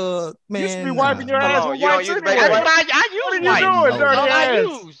 man. You should be wiping your nah. ass Hold with on, you don't wipes use anyway. baby That's wipes? what I What use. are you White. doing, No. dirty All I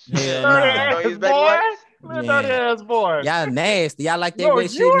ass? use. Hell Dirty nah. ass Don't use baby boy. wipes? Little Yeah. dirty ass boy. Y'all nasty. Y'all like that No, wet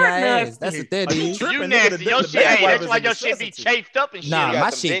shit in your you're ass. That's nasty. what that Are you is. tripping? You nigga? nasty. Your The shit, baby hey, wipe that's is why a your shit be necessity. chafed up and shit. Nah, got my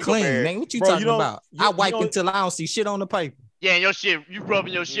some shit clean, dingleberry. man. What you Bro, you talking don't- about? you- I you wipe don't- until I don't see shit on the paper. Yeah, and your shit, you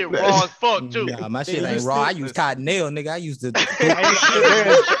rubbing your shit raw as fuck too. Nah, my Nigga, shit you ain't raw. still- I use cotton nail, nigga. I use the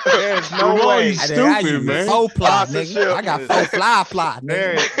There's no Ramon, way. you I stupid, use man. 4 ply, nigga. Sponsorship. I got 4 fly ply, nigga.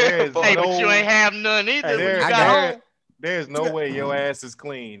 There is Hey, no but you ain't have none either Hey, when you I got got- home. There's no way your ass is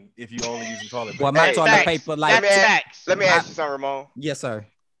clean if you only using toilet paper. Well, my Hey, toilet facts. paper, That's like, facts. Let me ask you something, Ramon. yes, sir.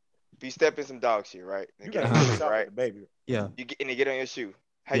 If you step in some dog shit, right? You And get gotta on take your a shoe, shot right? with the baby. Yeah, You get and they get on your shoe.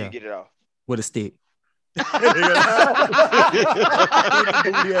 How Yeah. you get it off? with a stick.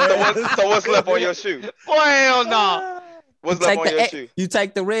 So what's left on your shoe? Boy, hell no. What's left on your shoe? You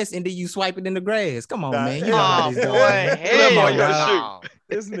take the rest and then you swipe it in the grass. Come on, Nah, man. You know hell how Oh, this boy, go. man. Left on your hell no.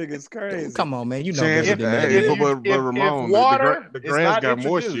 This nigga's crazy. Come on, man. You know Chance, better than hey, that. but if Ramon, water the is grass not got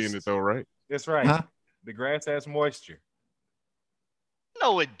moisture in introduced- it though, right? That's right. Huh? The grass has moisture.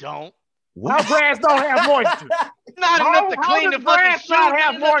 No, it don't. How grass don't have moisture? Not How- enough to how clean the does fucking grass shoe. not Not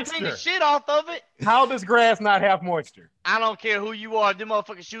have enough to clean the moisture? shit off of it. How does grass not have moisture? I don't care who you are. Them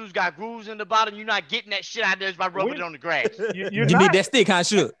motherfucking shoes got grooves in the bottom. You're not getting that shit out there by rubbing it on the grass. You're You not. need that stick, huh,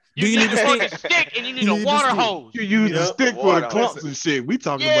 Shook? You Do you need need a a fucking stick? stick and you need You a need a water stick. hose. You use the Yeah. stick for Water the clumps hose. and shit. We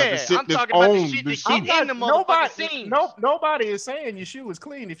talking about the Yeah, shit I'm that's talking about the on shit the that shoe. get in the motherfucking seams. Nobody is saying your shoe is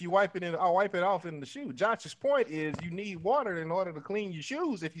clean if you wipe it in. I'll wipe it off in the shoe. Josh's point is you need water in order to clean your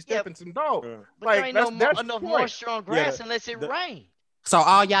shoes if you step in some dog. Yeah. But there ain't that's enough the point. moisture on grass the- unless it the- rain. So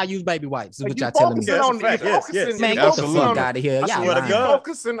all y'all use baby wipes. Is Like, what you y'all telling me? focusing That's a on fact. you Yes, focusing. yes. Man, you get the Absolutely. fuck out of here. I Y'all swear to lying. You're God.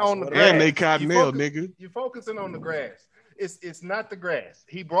 focusing on the swear to grass. And they You cotton nail, focus- nigga. You're focusing on the grass. It's not the grass.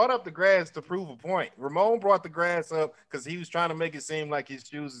 He brought up the grass to prove a point. Ramon brought the grass up because he was trying to make it seem like his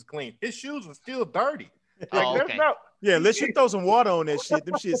shoes is clean. His shoes were still dirty. Like Oh, that's okay. not. Yeah, unless you throw some water on that shit,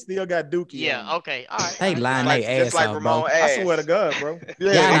 them shit still got dookie. Yeah, on them. okay. All right. They all right. lying Like, they just ass like off, Ramon bro. ass. I swear to God, bro.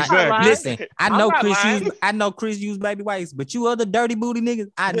 Yeah, Y'all not- exactly. Listen, I I'm know not Chris lying. use baby wipes, but you other dirty booty niggas,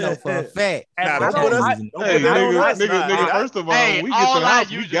 I know for a fact. And Nah, I don't don't- put us. I- Don't Hey, put that on nigga, us. nigga, Nah, first of all, Hey, when we get to all the I house,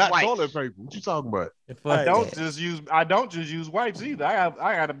 we use is got wipes. toilet paper. What you talking about? Fuck Hey, don't that. just use. I don't just use wipes either.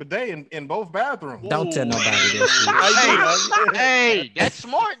 I got a bidet in both bathrooms. Don't tell Ooh. nobody that I do. Hey, that's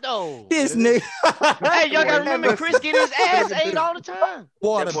smart though. shit. This nigga Hey, y'all gotta remember Listen. Chris getting his ass ate all the time.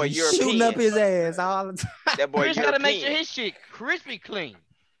 water That boy be shooting European. up his ass all the time. That boy Chris gotta make sure European. his shit crispy clean.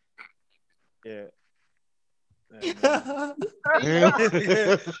 Yeah. Yeah.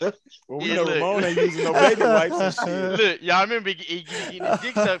 Well, we Yeah, know look. Ramon ain't using no baby wipes and shit. Look, y'all remember he getting his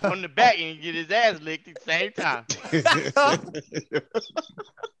dick sucked from the back and he get his ass licked at the same time.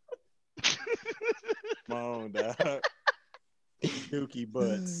 Come on, dog. Dookie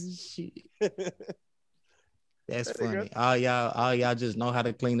butts. Shit. That's funny. All y'all just know how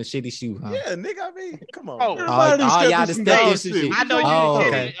to clean a shitty shoe, huh? Yeah, nigga. I mean, come on. Oh. bro. All Everybody y'all stepped just in stepped some in dog some shit. shit. I know you Oh, did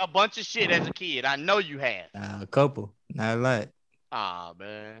okay. a bunch of shit as a kid. I know you have. A couple, not a lot. Ah,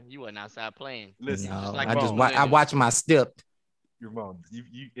 man, you wasn't outside playing. Listen, No, just like I just Ramon, I nigga. watch my step. your mom. You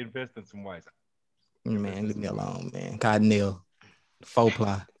invest in some wipes. Man, leave me alone, man. Cotton nail, faux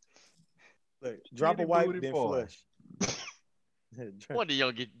ply. Look, drop a Kitty wipe, booty then boy. flush. Wonder you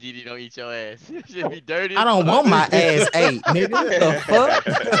don't get Didi don't eat your ass. You should be dirty. I as don't fuck. want my ass ate, nigga.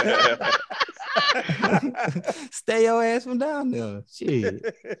 The fuck? Stay your ass from down there. Shit.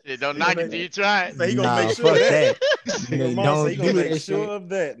 Shit, don't knock it till you try it. So he gonna Nah, make sure fuck of that. that. Ramon Nigga, say don't he gonna do make that sure shit. of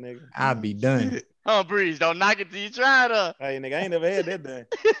that, nigga. I'll be done. Oh, Breeze, don't knock it till you try it up. Hey, nigga, I ain't never had that done.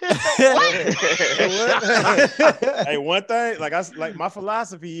 What? Hey, one thing, like my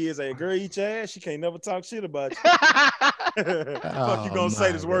philosophy is, hey, girl, eat your ass. She can't never talk shit about you. Fuck, you Oh, gonna say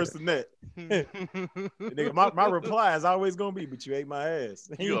my that's worse God. than that? Nigga, my reply is always gonna be, but you ate my ass.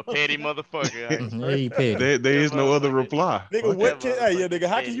 You a petty motherfucker. Yeah, you petty. There is no other reply. Nigga, Fuck what it. can? Hey, yeah, nigga,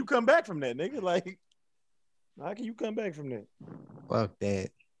 how can petty. you come back from that, nigga? Like, how can you come back from that? Fuck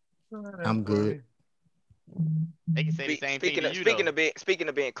that. I'm good. They can say the same thing Speaking to of you, speaking though. of being speaking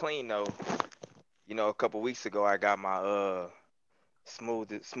of being clean though, you know, a couple weeks ago I got my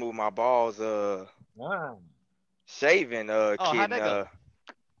smooth my balls Wow. shaving Oh, how'd kid that go?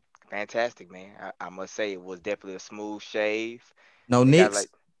 fantastic, man. I must say it was definitely a smooth shave. No They got, nicks. like,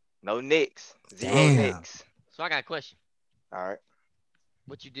 no nicks, zero Damn. nicks. So I got a question. All right.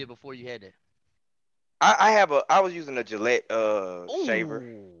 What you did before you had that? I was using a Gillette shaver,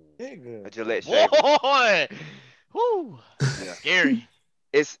 a Nigga. Gillette shaver. Boy, whoo, Yeah. scary.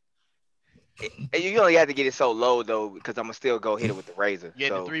 You only have to get it so low though, because I'm gonna still go hit it with the razor. You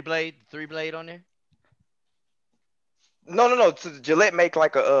had so. the three blade on there. No. So Gillette make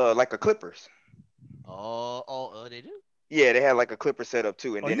like a clippers. They do. Yeah, they had like a clipper setup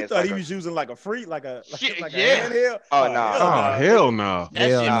too, and Oh, then you it's thought like he was using like a free, like a Shit, like yeah. a handheld? Oh, nah. Oh, hell no. That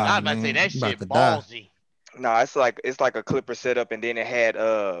Hell shit. nah, I was about to say man. that You about shit to die. ballsy. no, it's like a clipper setup, and then it had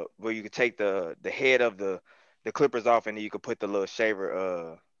where you could take the head of the clippers off, and then you could put the little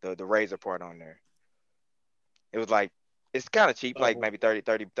shaver the razor part on there. It was like it's kind of cheap, like maybe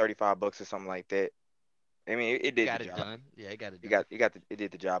 35 bucks or something like that. I mean, it did Got the it job. done. Yeah, it got it done. It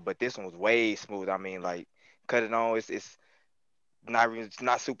did the job, but this one was way smooth. I mean, like cut it on, it's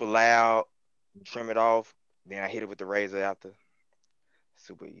not super loud. Trim it off, then I hit it with the razor after.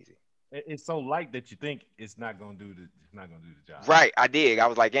 Super easy. It's so light that you think it's not gonna do the job. Right, I did. I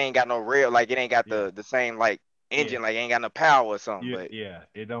was like, it ain't got no real, like it ain't got the same like engine, Yeah. like it ain't got no power or something. Yeah, But yeah,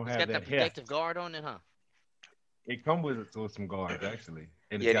 it don't It's have got that that protective heft. guard on it, huh? It comes with some guards actually,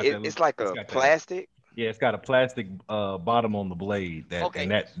 and yeah, got it's that little- like it's a got that- plastic. Yeah, it's got a plastic bottom on the blade Okay.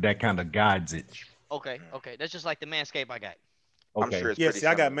 and that kind of guides it. Okay. That's just like the Manscaped I got. Okay. I'm sure it's Yeah, pretty see,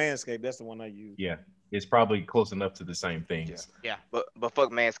 I got similar. Manscaped. That's the one I use. Yeah, it's probably close enough to the same things. Yeah. But fuck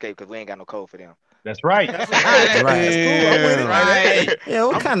Manscaped because we ain't got no code for them. That's right. That's Right. Right. That's cool. I'm with it. Right. Yeah,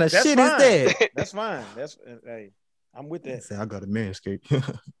 what kind of That's shit fine. is that? That's fine. That's hey, I'm with that. Say I got a manscape.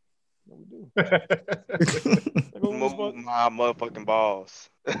 What we do? Move my motherfucking balls.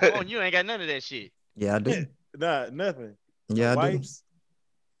 Come on, you ain't got none of that shit. Yeah, I do. Nah, nothing. Yeah, I do. Wipes.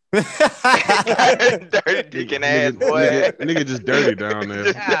 Dirty dick and ass, boy. Nigga just dirty down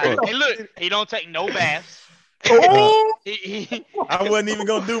there. God, and look, he don't take no baths. Oh, He I wasn't even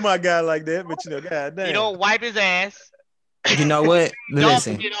gonna do my guy like that, but you know, god damn. he don't wipe his ass. You know what? Don't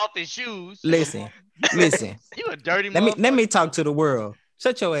Listen, get off his shoes. listen. You a dirty Let me talk to the world.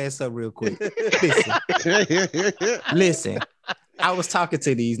 Shut your ass up real quick. Listen. I was talking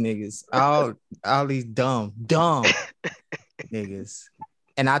to these niggas, all these dumb niggas.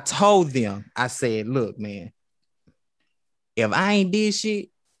 And I told them, I said, look, man, if I ain't did shit,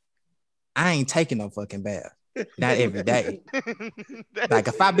 I ain't taking no fucking bath. Not every day. Like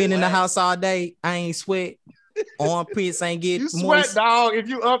if I been in the house all day, I ain't sweat. Armpits ain't get You sweat, moist. dog. If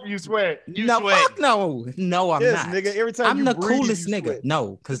you up, you sweat. No, sweat. fuck no. No, I'm Yes, not. nigga. Every time I'm you the breathe, coolest you nigga. sweat.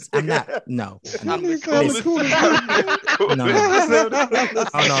 No, because I'm not. No. I'm the Listen. coolest. No.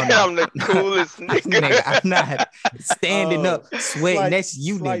 I'm the coolest Nigga, nigga. I'm not standing up, sweating. Slight- That's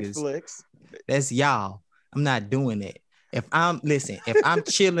you slight niggas. flex. That's y'all. I'm not doing that. If I'm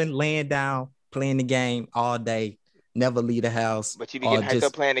chilling, laying down, playing the game all day, never leave the house. But you be or getting hyped just-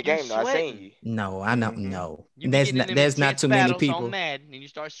 up playing the game, though. I sweating. seen you. No, I don't Mhm. know. You be There's getting not. in them There's not intense too many battles people. On Madden, and you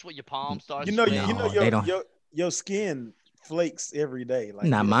start sweat. Your palms start. You know, sweating. you know No, they don't. your skin flakes every day. Like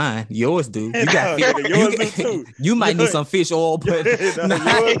Not this. mine. Yours do. You No, got nigga, yours do too. You might need some fish oil, but No,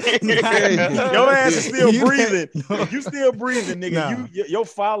 Your ass is still You- breathing. No. You still breathing, nigga. No. Your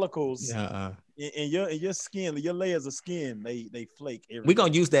follicles Uh-uh. and your skin, your layers of skin, they flake every We're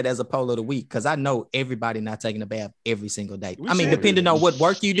gonna day. use that as a poll of the week because I know everybody not taking a bath every single day. We I mean, should. depending on what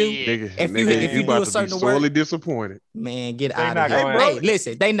work you do, Yeah. Nigga, If you- nigga, if you you do a about to certain be sorely work- disappointed. man, get They out not of here. gonna Hey, answer.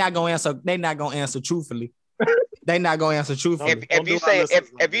 listen, they not gonna answer. They not gonna answer truthfully. They not gonna answer truthfully. Don't If do you our say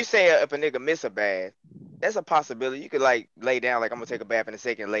listeners like if you that. say if a nigga miss a bath, that's a possibility. You could like lay down like I'm gonna take a bath in a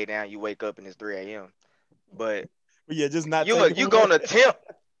second, lay down, you wake up and it's 3 a.m. But But yeah, just not you taking gonna attempt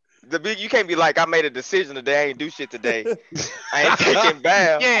you can't be like I made a decision today, I ain't do shit today. I ain't taking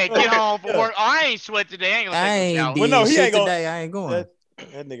bath. Yeah, get home from work. Oh, I ain't sweat today. I ain't gonna I take a ain't shower. did Well, no, he shit ain't gonna- today. I ain't going.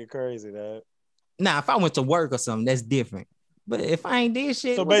 that nigga crazy, dog. Now, if I went to work or something, that's different. But if I ain't did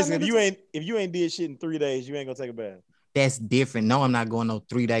shit, So what basically, that if you ain't did shit in 3 days, you ain't gonna take a bath. that's different. No, I'm not going no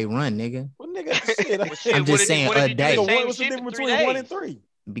 3-day run, nigga. Well, nigga, shit. Well, shit, I'm what just if- saying what if a you do day. the So same what's the shit difference for 3 between 1 and days? 3?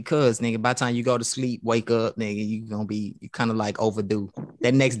 Because nigga, by the time you go to sleep, wake up, nigga, you gonna be kind of like overdue.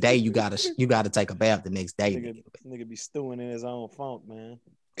 That next day, you gotta take a bath. The next day, Nigga, nigga be stewing in his own funk, man.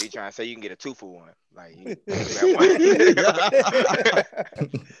 You trying to say you can get a 2-for-1? Like you,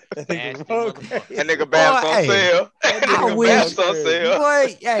 That Nasty nigga wrong, motherfucker. crazy. that nigga baths Boy, on hey. sale. That I nigga wish- Baths on crazy. sale.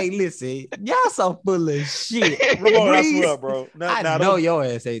 boy, hey, listen, y'all so full of shit. Ramon, I Breeze, swear, bro. I Nah, know don't- your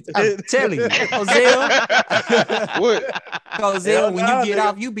ass ain't. I'm telling you, Ozell. What? Ozell, Hell when nah, you get nigga.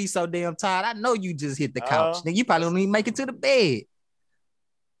 off, you be so damn tired. I know you just hit the couch. Uh, Nigga, you probably don't even make it to the bed.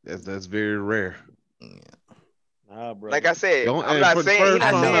 That's very rare. Nah, bro. Like I said, Don't- I'm and not for the saying he first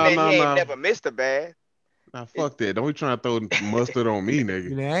not time, saying no, that no, he ain't no. never missed a bath. Nah, fuck that. Don't be trying to throw mustard on me, You nigga.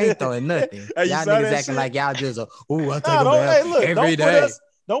 know, I ain't throwing nothing. Hey, you Y'all saw niggas that acting shit? like y'all just, I take Nah, a don't, bath hey, look, every don't day.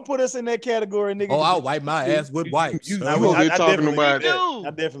 don't put us in that category, nigga. Oh, I'll wipe my ass with wipes. You Nah, over I there talking definitely about do that. No. I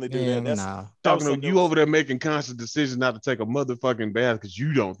definitely do Man, that. That's nah. that was talking to something you that over there making conscious decisions not to take a motherfucking bath because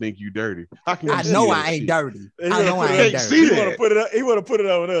you don't think you dirty. How can you I see know that I ain't shit? dirty. He I wanna know put I it ain't up- dirty. see He that. want to put it up. He want to put it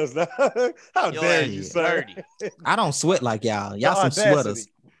on us. How Your dare ass you, is sir? dirty. I don't sweat like y'all. Y'all The some audacity. sweaters.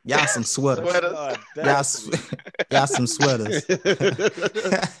 Y'all some sweaters. Sweaters. The Y'all, audacity. y'all some sweaters.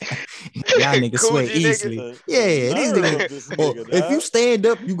 Y'all niggas sweat Coochie nigga. easily. The Yeah, these nerve niggas. of this Oh, nigga, if you dog. stand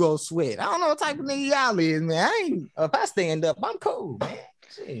up, you go sweat. I don't know what type of nigga y'all is, man. I ain't. If I stand up, I'm cool, man.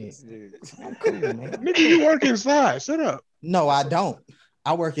 Shit, This nigga. I'm cool, man. Nigga, you work inside. Shut up. No, I don't.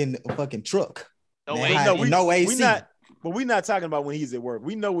 I work in a fucking truck. No Man, way. I- No, and no AC. we not. But we're not talking about when he's at work.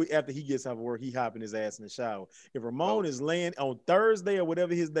 We know after he gets off of work, he hopping his ass in the shower. If Ramon is laying on Thursday or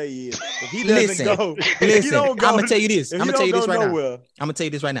whatever his day is, if he doesn't Listen, go, if he Listen, don't I'm go, gonna tell you this. if I'm he gonna tell you don't this go right now. nowhere, I'm gonna tell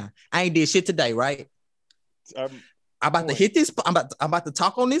you this right now. I ain't did shit today, right? um, I'm about to Point. hit this. I'm about to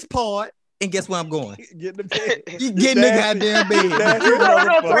talk on this pod, and guess where I'm going? get the bed. You get in the Nasty- goddamn bed. nasty You better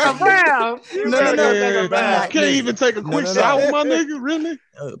go take a motherfucker. bath. You No, better no, go take Yeah, a bath. Can't even take a No, quick no, no. shower, my nigga. Really?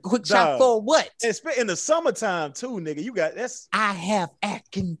 Quick shot Dog. for what? And in the summertime too, nigga. You got that's I have air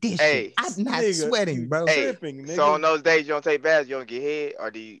conditioning. Hey, I'm not nigga, sweating, you- bro. Hey, tripping, nigga. So on those days you don't take baths, you don't get head, or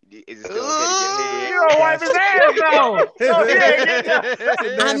is it still okay to get head? You don't wipe his ass though. Oh,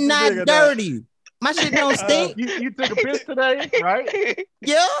 yeah. I'm not nigga, dog. dirty. My shit don't stink. You took a piss today, right?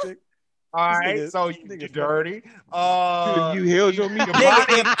 Yeah. All This right, nigga- so this you nigga dirty. You held your meat. Your Nigga,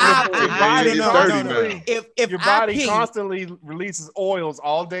 body, if I your pick- body it's no, no, dirty no, no. now. If your I body pee, constantly releases oils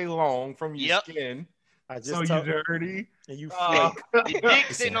all day long from your Yep. skin. I just So you told dirty. and you Uh, flake. Your dick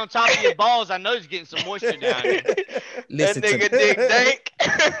sitting on top of your balls. I know it's getting some moisture down there. listen that to nigga me. dick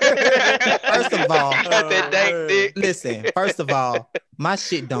dank. First of all, got that Oh, dank man. dick. listen. First of all, my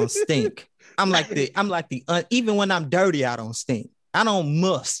shit don't stink. I'm like the even when I'm dirty, I don't stink. I don't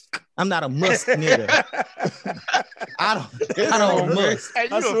musk. I'm not a musk nigga. I don't musk. Hey,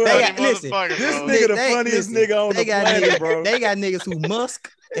 I you swear. a They funny got- listen, motherfucker, This bro. nigga the funniest nigga on they the got planet, niggas, bro. They got niggas who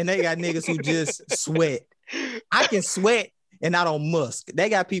musk and they got niggas who just sweat. I can sweat and I don't musk. They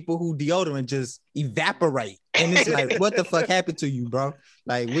got people who deodorant just evaporate. And it's like, what the fuck happened to you, bro?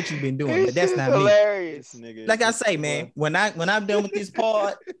 Like, what you been doing? But that's This not is me. hilarious. This nigga Like I is- say, man, when I'm done with this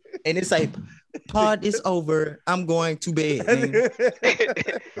pod and it's like pod is over, I'm going to bed. Man.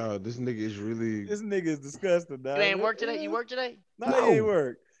 This nigga is really. This nigga is disgusting, dog. You ain't work today? You work today? No, he ain't No.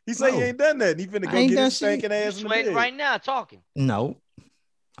 work. He say he No. ain't done that. He finna I go ain't get done his shit. stinking You ass in the sweating bed. right now talking. No,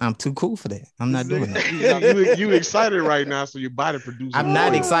 I'm too cool for that. I'm not This doing nigga- that. You excited right now, so your body produces. I'm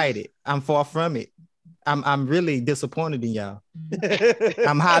not oil. excited. I'm far from it. I'm really disappointed in y'all.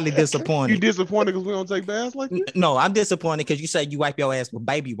 I'm highly You disappointed. disappointed because we don't take baths like this? No, I'm disappointed because you said you wipe your ass with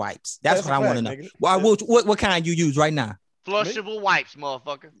baby wipes. That's what a I want to fact, know. nigga. Why, what kind you use right now? Flushable wipes,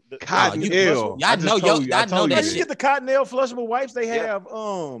 motherfucker. Cotton you- L. I know told you- I know told that Hey, you you shit. get the Cottonelle flushable wipes. They Yeah. have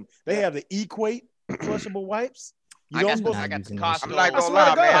they have the Equate flushable wipes. You I don't got, supposed I Not got the using that shit. Costco. I'm not I gonna swear to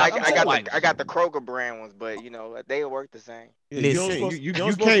lie, man. God, I, I'm I telling got you. I got the Kroger brand ones, but you know they work the same. Yeah, Listen. you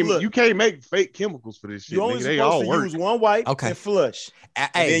don't supposed to look. you can't make fake chemicals for this shit. You only Nigga. They all supposed to work. use one wipe Okay. and flush, and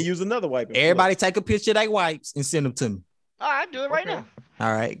then Hey, use another wipe. And everybody take a picture of their wipes and send them to me. All right, do it right Okay. now.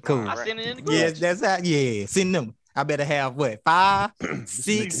 All right, cool. I Right. send it in the group. Yes, that's how. Yeah, send them. I better have what 5,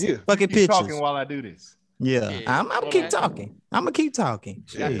 6 Yeah. fucking keep pictures. talking while I do this. Yeah, Yeah, I'm okay. keep talking. I'm gonna keep talking.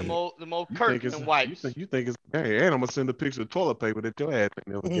 Got the Shit. more You think Kirkland it's wipes. You think it's hey, and I'm gonna send a picture of toilet paper that your ass ain't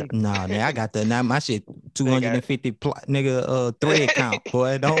never got. No, nigga, I got the now my shit 250 nigga thread count.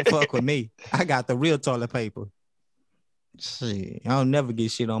 Boy, don't fuck with me. I got the real toilet paper. Shit, I don't never get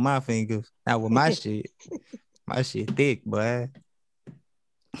shit on my fingers. Not with my shit. My shit thick, boy.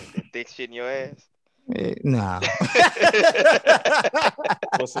 That thick shit in your ass. Nah.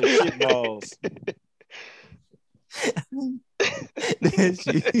 Or say shit balls. That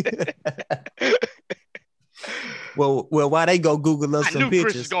shit. well, while they go Google us I some knew Chris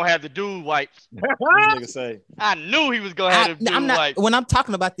was pictures. gonna have the dude wipes. This nigga say. I knew he was gonna have the dude I'm not wipes. when I'm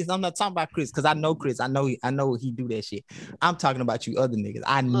talking about this, I'm not talking about Chris because I know Chris. I know he do that shit. I'm talking about you other niggas.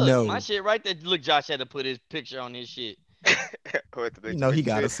 I Look, know. my shit right there. Look, Josh had to put his picture on his shit. You know he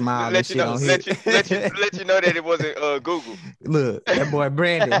got a smile and let you shit know, on let his. let you know that it wasn't Google. Look, that boy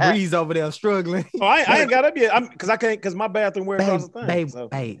Brandon Breeze over there struggling. Oh, I ain't got up yet. Because I can't because my bathroom where across the thing. Babe, So.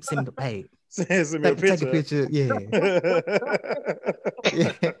 babe, send me, babe. Send me a Take a picture. Yeah.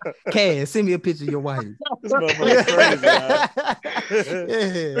 Yeah. Cass, send me a picture of your wife. This motherfucker crazy, man.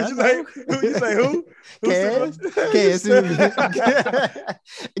 Yeah. What you say? Who you say? Who? Cass, Cass. send me a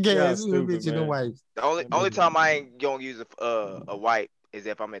Y'all picture of the stupid, wife. The only time I ain't gonna use a wipe is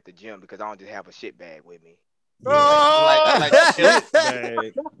if I'm at the gym because I don't just have a shit bag with me. Like shit.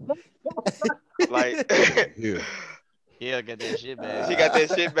 Bag. Like Yeah. Yeah, got that shit bag. she got that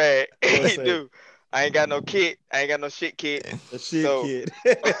shit bag. What's He that? do. I ain't got no kit. I ain't got no shit kit. The shit So- kid.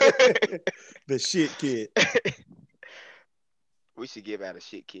 The shit kid. We should give out a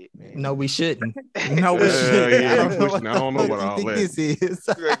shit kit, man. No, we shouldn't. No, we Yeah, shouldn't. yeah, I you don't know pushing. I don't know what about you all think that. this is.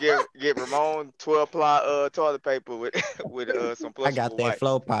 We're gonna get Ramon 12-ply toilet paper with some flushable I got that wipes.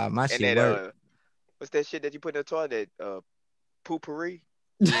 flow pop. My And shit that work. what's that shit that you put in the toilet? That poopery.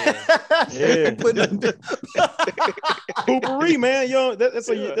 Yeah. Put them- Poopery, man. Yo, that's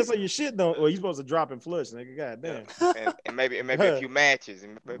how Yeah. your shit don't. Well, you supposed to drop and flush, nigga. God damn. and maybe a few matches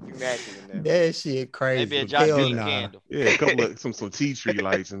in there. That shit crazy. Maybe a Josh Hell Bean nah. candle. Yeah, a couple of some tea tree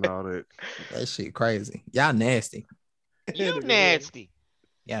lights and all that. That shit crazy. Y'all nasty. You Nigga, nasty.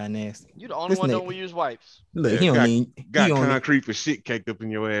 Y'all nasty. You the only This one nigga- don't use wipes. Look, Yeah, he don't need. Got he don't need, concrete for shit caked up in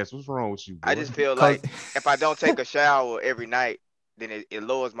your ass. What's wrong with you, boy? I just feel cause- like if I don't take a shower every night, then it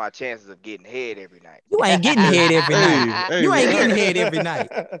lowers my chances of getting head every night. you ain't getting head every night. Hey, You ain't man. getting head every night.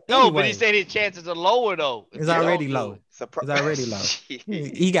 No, but Anyway. he said his chances are lower though. if It's you don't already do low. it. Surpri- It's already low. Shit.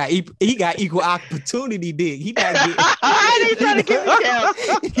 He got equal opportunity dick. He not getting. I ain't trying to keep it down.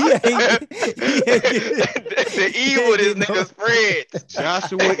 he ain't getting. the E with this nigga spread.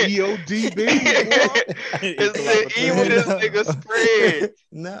 Joshua EODB. It's the E with this nigga spread.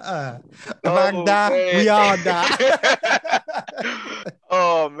 Nuh-uh. If Oh, I die, man. we all die.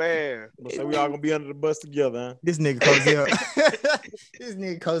 Oh man. So we all gonna be under the bus together, huh? This nigga Cozell, this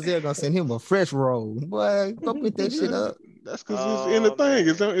nigga Cozell gonna send him a fresh roll. Boy, go put that shit up. That's because it's in the Oh, thing.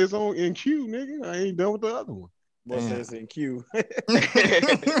 man. It's on in queue, nigga. I ain't done with the other one. Boy Damn. says in queue. Shit.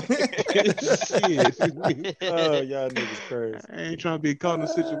 Oh, y'all niggas crazy. I ain't trying to be caught in a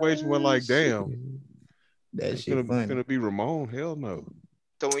situation where, like, damn, That it's shit funny. gonna be Ramon. Hell no.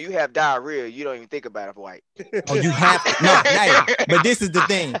 So when you have diarrhea, you don't even think about it, White. Oh, you have to. No, hey, but this is the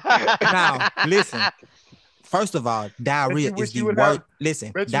thing. Now, listen. First of all, diarrhea Bet you wish is you the would worst. have-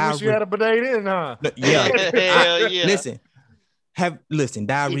 Listen, Bet you wish you had diarrhea. a bidet in, huh? Yeah. Hell yeah. Listen,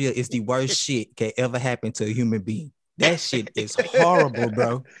 diarrhea is the worst shit can ever happen to a human being. That shit is horrible,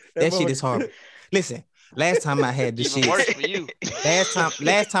 bro. That shit is horrible. Listen, last time I had the Even worse shits, for you.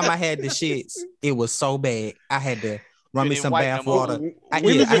 last time I had the shits, it was so bad. I had to run me didn't some wipe bath no more. water.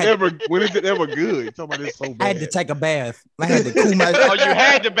 When is it ever good? Talking about this so bad. I had to take a bath. I had to cool my. Oh, you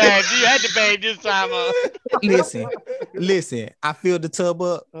had to bag. You had to bag this time. Listen. I filled the tub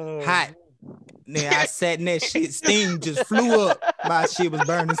up Oh, hot. Then I sat in that shit. Steam just flew up. My shit was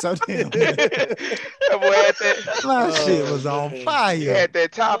burning so damn. much. That boy had that. My Oh, shit was on man. You fire. had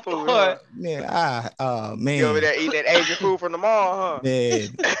that Thai food, huh? Yeah, You over man. there eating that Asian food from the mall, huh? Yeah,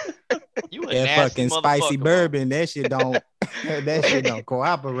 You a that nasty fucking spicy motherfucker, bro. bourbon. That shit don't. That shit don't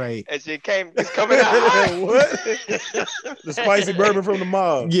cooperate. That shit it's coming out hot. What? The spicy bourbon from the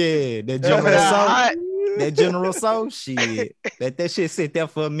mob. Yeah, that Coming General out Soul. hot. That General Soul shit. Let that shit sit there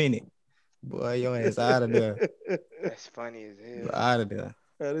for a minute. Boy, your ass out of there. That's funny as hell. Out of there.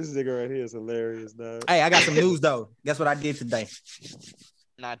 Oh, this nigga right here is hilarious, dog. Hey, I got some news though. Guess what I did today?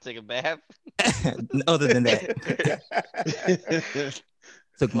 Not take a bath. Other than that,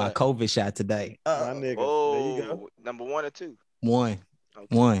 took my What? COVID shot today. My nigga. There you go. Oh, number 1 or 2. One.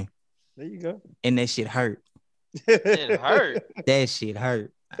 Okay. There you go. And that shit hurt. It hurt. That shit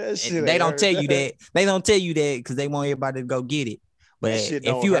hurt. That And shit they ain't don't hurt. tell you that. They don't tell you that because they want everybody to go get it. But That shit if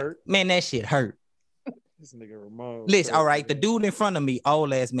don't you hurt. man, that shit hurt. This nigga Ramon. Listen, all right. The crazy. dude in front of me,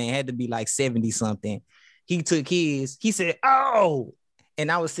 old ass man, had to be like 70 something. He took his, he said, "Oh,"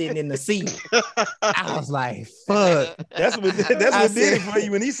 and I was sitting in the seat. I was like, fuck. That's what did it for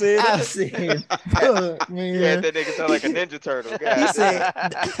you when he said I that. said, fuck, man. You had that nigga sound like a Ninja Turtle. He God.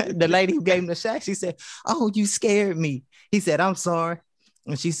 said, the lady who gave him the shot, she said, "Oh, you scared me." He said, "I'm sorry."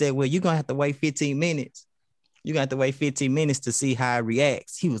 And she said, "Well, you're going to have to wait 15 minutes. You're going to have to wait 15 minutes to see how it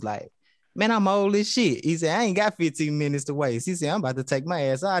reacts." He was like, "Man, I'm old as shit." He said, "I ain't got 15 minutes to waste." He said, "I'm about to take my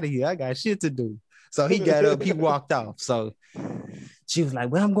ass out of here. I got shit to do." So he got up, he walked off. So she was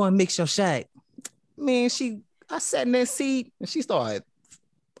like, "Well, I'm going to mix your shot." Man, I sat in that seat and she started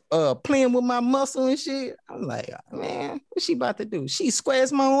playing with my muscle and shit. I'm like, man, what she about to do? She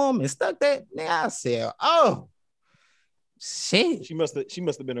squares my arm and stuck that. Then I said, "Oh, shit." She must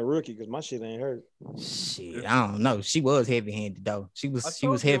have been a rookie because my shit ain't hurt. Shit, I don't know. She was heavy-handed though. She was I she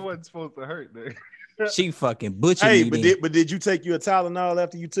was told you it heavy. wasn't supposed to hurt, nigga. She fucking butchered Hey, me. but did you take your Tylenol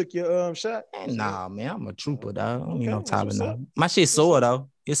after you took your shot? then. Nah, man, I'm a trooper, dog. I don't need no Okay, that's what's up. Tylenol. My shit sore though.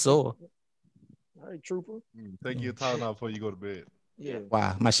 It's sore. All right, trooper. Take your Tylenol before you go to bed. Yeah.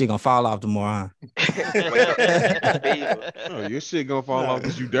 Wow, my shit gonna fall off tomorrow. Fever. Oh, your shit gonna fall Nah. off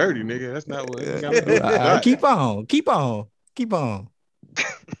because you dirty, nigga. That's not what Huh? you gotta do. Keep on. Keep on. Keep on.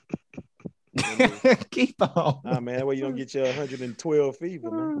 Nah, man, that way you don't get your 112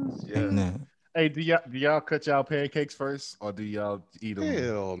 fever, man. Yeah. Nah. Hey, do y'all cut y'all pancakes first, or do y'all eat them?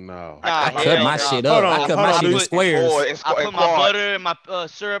 Hell no. Nah, I cut hell my no. shit Hold up. on, I cut hold my on, shit in dude. squares. I put my butter and my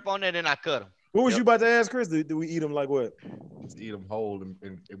syrup on it and I cut them. What was Yep. you about to ask, Chris? Do we eat them like what? Just eat them whole and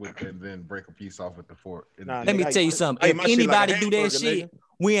then break a piece off with the fork. Nah, Let me nigga, tell you I something. eat If my shit like a anybody do that hamburger, shit, nigga.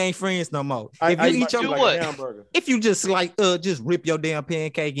 we ain't friends no more. I If you eat my eat shit your, like what? a hamburger. if you just just rip your damn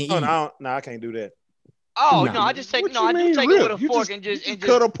pancake and Oh, eat. no, I can't do that. Oh Nah. no, I just take What no, you I do mean take rip? it with a You fork just- and just you and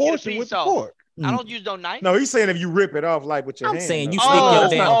cut a just portion get a with piece the off. fork. I don't use no knife. No, he's saying if you rip it off like with your I'm hand. saying though. you stick your Oh,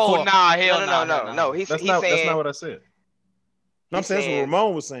 damn oh fork. nah, hell No. He's That's saying not what I said. No, I'm saying that's what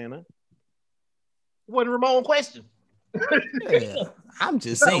Ramon was saying, huh? Wasn't Ramon question. Yeah, I'm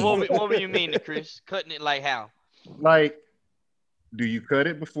just So saying. what do you mean, Chris? Cutting it like how? Like, do you cut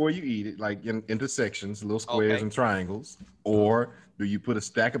it before you eat it, like into sections, little squares Okay. and triangles, or do you put a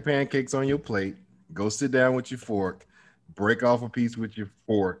stack of pancakes on your plate, go sit down with your fork, break off a piece with your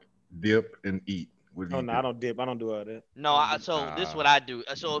fork, dip and eat? What do Oh you no, do? I don't dip. I don't do all that. No, this is what I do.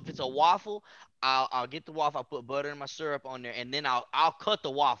 So if it's a waffle, I'll get the waffle. I'll put butter and my syrup on there, and then I'll cut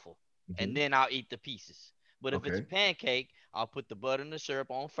the waffle, and then I'll eat the pieces. But if it's a Okay. pancake, I'll put the butter and the syrup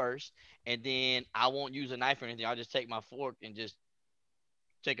on first, and then I won't use a knife or anything. I'll just take my fork and just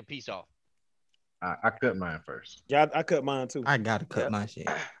take a piece off. I cut mine first. Yeah, I cut mine too. I gotta cut Yeah. my shit.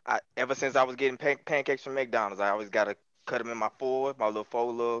 Ever since I was getting pancakes from McDonald's, I always gotta cut them in my my little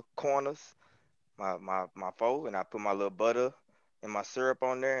four little corners, my four, and I put my little butter and my syrup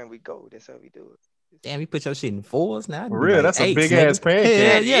on there, and we go. That's how we do it. Damn, you put your shit in 4s now. For real, that's a big ass Hell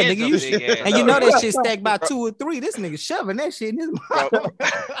pancake. yeah, That nigga. is a big ass And you know that pancake. shit stacked by 2 or 3. This nigga shoving that shit in his mouth. Bro,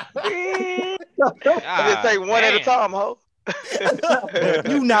 I just take one at a time, ho.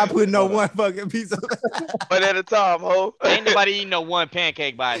 You not putting no one fucking piece of One at a time, ho. Ain't nobody eating no one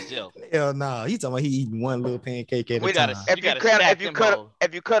pancake by itself. hell no. He talking about he eating one little pancake at We a gotta time. You gotta stack them hoes.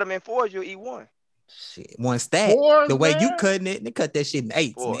 If you cut them in fours, you'll eat one. Shit, one stack. Fours, The way you man? cutting it, they cut that shit in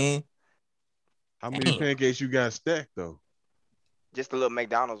 8s, Four. man. How many Damn. pancakes you got stacked though? Just the little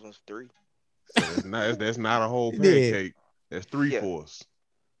McDonald's ones, 3. So that's not a whole Yeah. pancake. That's 3 Yeah. fourths.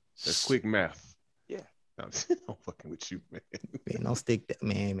 That's quick math. Yeah. I'm fucking with you, man. Man, don't stick that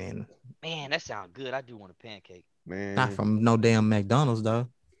man. Man, that sounds good. I do want a pancake. Man, Not from no damn McDonald's though.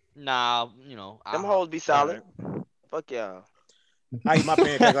 Nah, you know. Them hoes be solid. Fuck y'all. I eat my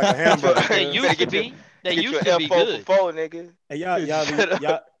pancake like a hamburger. They You used better to get your- be. They Get used your to be F4 good. for 4, nigga. Hey, Shut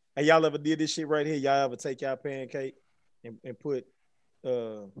up. y'all ever did this shit right here? Y'all ever take y'all pancake and put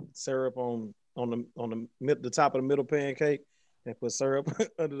syrup on the top of the middle pancake and put syrup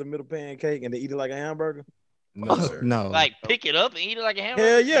under the middle pancake and they eat it like a hamburger? No, sir. No. Like pick it up and eat it like a hamburger.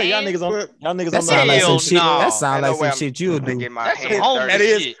 Hell yeah, y'all Man, niggas on that the sound like Hell some shit. no. That sound Ain't like no way some I'm shit you'll gonna do. get my That's some hands homemade dirty.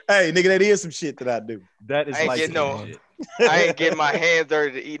 That is, shit. hey nigga, that is some shit that I do. That is I ain't like getting no- shit. I ain't getting my hands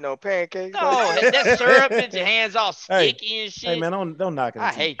dirty to eat no pancakes. No, that syrup gets your hands all Hey, sticky and shit. Hey man, don't knock it. I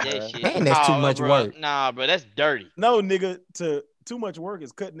until you hate that try. shit. Man, that's too much bro. work. Nah, bro, that's dirty. No, nigga, too much work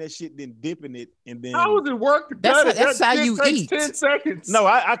is cutting that shit, then dipping it, and then How does it work to That's cut how- it? that's That how shit you takes eat. 10 seconds. no,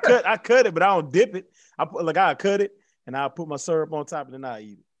 I cut it, but I don't dip it. I cut it and I put my syrup on top and then I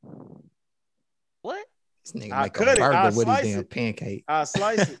eat it. What? This nigga I make cut a it. burger I with his slice damn it. pancake. I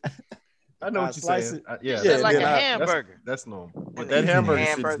slice it. I know I what you're slice saying. it. Yeah, Just Yeah, like a then I- hamburger. That's normal. But And that then hamburger shit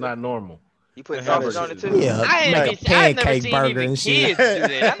is hamburger. not normal. You put The sausage hamburger on it shit too? is- Yeah, I ain't make a even, I've never pancake seen burger even and shit. kids do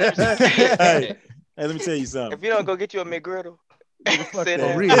that. I've never seen kids do hey, that. hey, let me tell you If something. you don't go get you a McGriddle, Fuck sit that.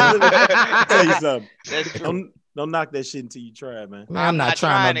 down. real. Let me tell you something. That's true. Don't knock that shit until you try it, man. Man, I'm not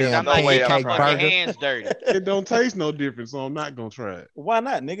trying no it. I'm damn not getting my pancake fucking burger. hands dirty. it don't taste no different, so I'm not gonna try it. Why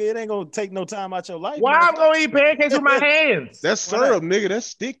not, nigga? It ain't gonna take no time out your life. Why man. I'm gonna eat pancakes with my hands? That's Why not? syrup, nigga. That's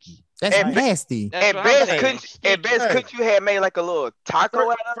sticky. That's And- nasty. That's At what I'm best, saying. couldn't you have made like a little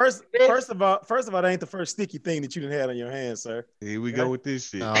taco out of First, it? first of all, that ain't the first sticky thing that you done had on your hands, sir. Here we go with this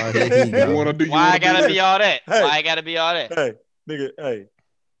shit. Oh, here he You go. wanna do? You Why wanna I gotta do be all that? Hey. Why I gotta be all that? Hey, nigga, hey,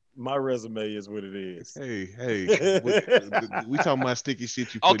 my resume is what it is. Hey, we talking about sticky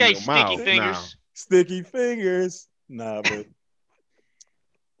shit you put Okay, in your mouth sticky fingers. now. Sticky fingers. Nah, but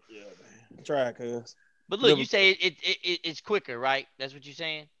yeah, man. Try it, cuz. But look, Never- you say it's quicker, right? That's what you're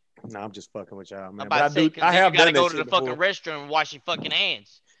saying. Nah, I'm just fucking with y'all, I'm man. about But to say, because I have you gotta done go that to the shit fucking before. restroom and wash your fucking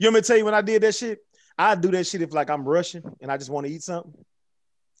hands. You want me to tell you when I did that shit? I do that shit if like I'm rushing and I just want to eat something.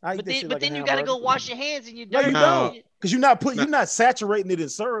 I eat But that then, shit but like a then you gotta go hamburger. wash your hands and you No, you dirty. don't. Because you're not saturating it in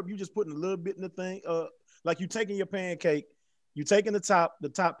syrup. You just putting a little bit in the thing. Like you taking your pancake, you taking the top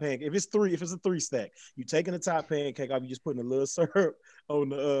pancake. If it's a 3 stack, you taking the top pancake off, you just putting a little syrup on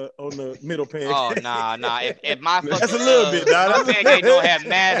the middle pancake. Oh nah. If my fucking That's a little bit, dog. my That's a- pancake don't have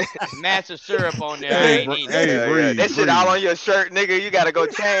massive syrup on there, I ain't eating. Hey, Yeah, breathe, that shit breathe. all on your shirt, nigga. You gotta go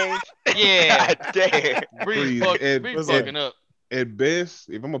change. Yeah, God damn. Breeze Breathe. What's fucking up. At best,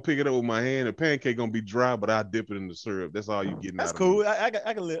 if I'm gonna pick it up with my hand, the pancake gonna be dry, but I dip it in the syrup. That's all you getting That's out cool. of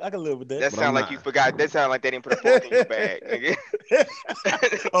me. I can live with that. That But sound I'm like not. you forgot. That sound like they didn't put a fork in your bag, nigga.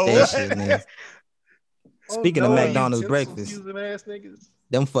 Oh, That what? shit, man. Oh, Speaking of no, McDonald's utensil breakfast, using ass niggas.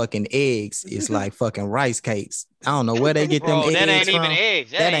 them fucking eggs is like fucking rice cakes. I don't know where they get them Bro, that eggs ain't even from.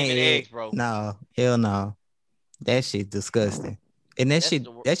 eggs. That ain't even eggs, bro. No, hell no. That shit disgusting. And That's the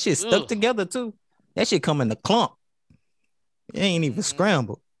that shit stuck ugh. together too. That shit come in a clump. It ain't even Mhm.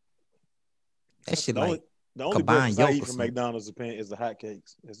 scrambled. That shit The only, like the only combined breakfast I yolk eat or from something. McDonald's is the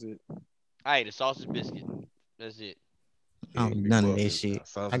hotcakes. That's it. I ate a sausage biscuit. That's it. I don't Egg none of McMuffin, that shit.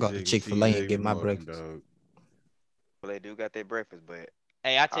 sausage, I go to egg, Chick-fil-A and cheese, get my McMuffin, breakfast. dog. Well, they do got their breakfast, but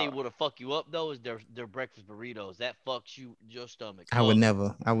Hey, I tell you Oh. what'll fuck you up though is their breakfast burritos. That fucks your stomach. I would up.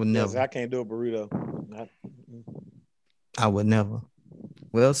 never. I would Yes, never. I can't do a burrito. I would never.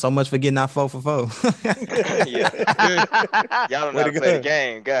 Well, so much for getting our 4 for 4. yeah, y'all don't know Way how to to play the go.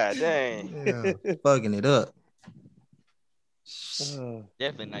 game. God dang. Yeah, fucking it up.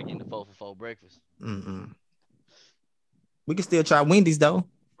 Definitely not getting the 4 for 4 breakfast. Mm-mm. We can still try Wendy's though.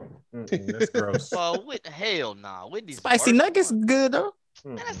 That's gross. Oh, hell nah. Wendy's Spicy worse. nuggets is good though.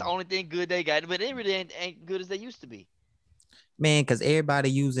 Man, that's the only thing good they got, but it really ain't good as they used to be. Man, because everybody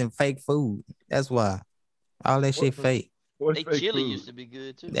using fake food. That's why. All that shit fake. What's They fake chili food? used to be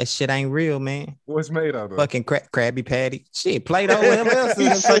good too. That shit ain't real, man. What's made out of? Fucking Krabby Patty. Shit, Play-Doh. Whatever else He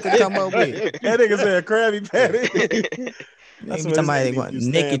the said fucker come up with. That nigga said Krabby Patty. Man, That's you what talking about his they want niggas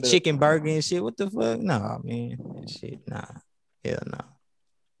do, naked stand up. chicken burger and shit. What the fuck? Nah, man. That shit, nah. Hell no.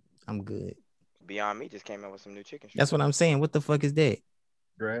 I'm good. Beyond Meat just came out with some new chicken strips. That's what I'm saying. What the fuck is that?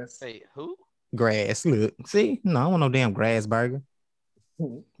 Grass. Hey, who? Grass. Look. See? No, I don't want no damn grass burger.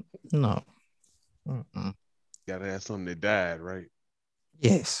 No. Mm-mm. Gotta have something that died, right?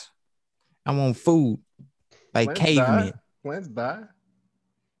 Yes. I want food. Like Plants cavemen. die. Plants die.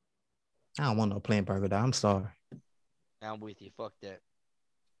 I don't want no plant burger, though. I'm sorry. I'm with you. Fuck that.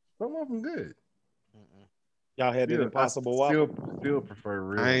 Some of them good. Mm-mm. Y'all had an Impossible Whopper. Still prefer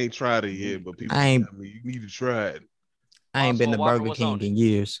real. I ain't tried it yet, but people I ain't- tell me you need to try it. I ain't been to Also, Whopper, Burger what's King on it? in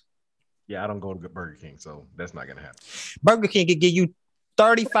years. Yeah, I don't go to Burger King, so that's not gonna happen. Burger King could give you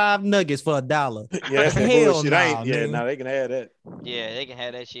 35 nuggets for $1. Yeah, that's that Hell bullshit. nah, Yeah, nigga. no, they can have that. Yeah, they can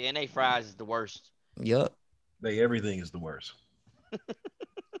have that shit, and they fries is the worst. Yup. Everything is the worst.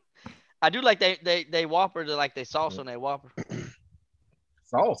 I do like they Whopper, like they sauce on that Whopper.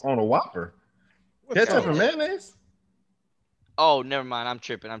 Sauce on a Whopper. What's Ketchup up? and mayonnaise. Oh, never mind. I'm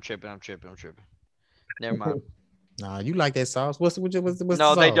tripping. Never mind. Nah, you like that sauce? What's No, the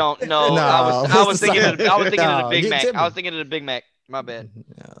they sauce? don't. No, Nah, I was what's the thinking sauce? of the Nah, Big get Mac. to me. I was thinking of the Big Mac. My bad.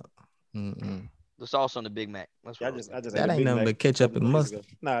 Yeah. Mm-mm. The sauce on the Big Mac. That's what Yeah, I was I just That ate a ain't Big nothing Mac but ketchup a couple and days mustard. ago.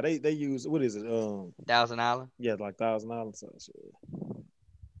 Nah, they use what is it? Thousand Island. Yeah, like $1,000 sauce.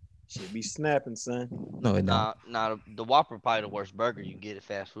 Shit be snapping, son. No, it don't. Nah, the Whopper probably the worst burger you can get at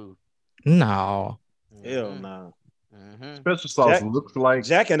fast food. No. Hell nah. Mm-hmm. Special sauce Jack- looks like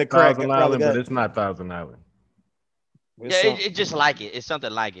Jack and the Crack Thousand probably Island, got but it's not Thousand Island. it's Yeah, some- it just like it. It's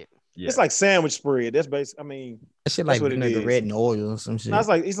something like it. Yeah. it's like sandwich spread. That's basic. I mean, That shit That's like what it vinaigrette is. and oil or some shit. no,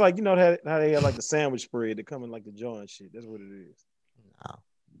 it's like you know how they have like the sandwich spread that come in like the jar and shit. That's what it is. No.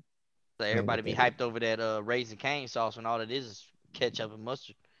 So everybody be hyped over that Raisin Cane sauce when all it is ketchup and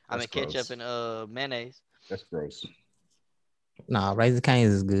mustard. That's ketchup gross. and mayonnaise. That's gross. Nah, Raisin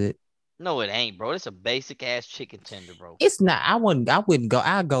Cane's is good. No, it ain't, bro. It's a basic ass chicken tender, bro. It's not. I wouldn't go.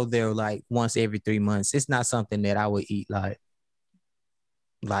 I go there like once every 3 months. It's not something that I would eat like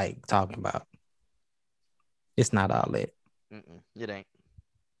talking about. It's not all that. It ain't.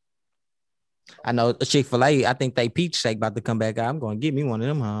 I know Chick-fil-A. I think they peach shake about to come back out. I'm gonna get me one of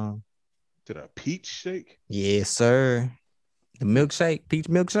them. To the peach shake? Yes, sir. The milkshake, peach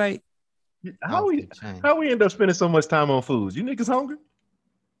milkshake. How Off we the chain. end up spending so much time on foods? You niggas hungry?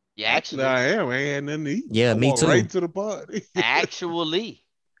 Yeah, actually, I am. I ain't had nothing to eat. Yeah, I me walk too. Right to the party. actually,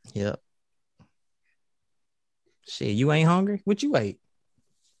 Yep. Shit, you ain't hungry? What you ate?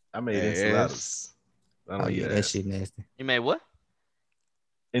 I made Ass. enchiladas. I don't Oh eat yeah, that ass. shit nasty. you made what?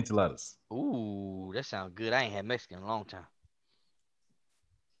 Enchiladas. Ooh, that sounds good. I ain't had Mexican in a long time.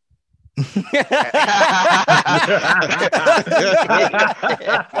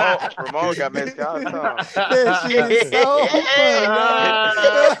 Ramon got Mexican all the time. That shit is so funny,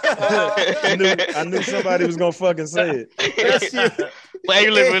 dog. I knew somebody was gonna fucking say it. That shit. Well, hey,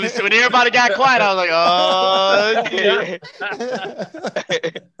 look, when everybody got quiet, I was like,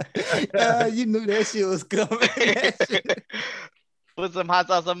 oh, You knew that shit was coming. That shit, put some hot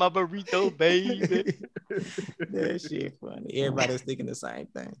sauce on my burrito, baby. that shit funny. Everybody's thinking the same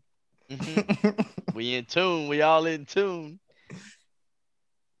thing. Mhm. We in tune. We all in tune.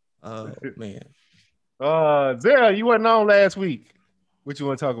 Oh man. Zara, you wasn't on last week. What you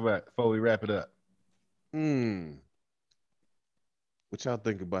want to talk about before we wrap it up? What y'all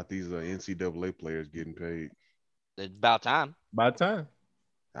think about these NCAA players getting paid? It's about time. By time.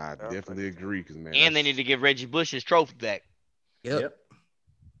 I definitely agree, because man, And they need to give Reggie Bush his trophy back. Yep.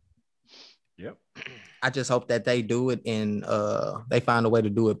 Yep. I just hope that they do it and they find a way to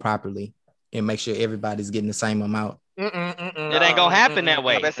do it properly and make sure everybody's getting the same amount. It ain't gonna happen that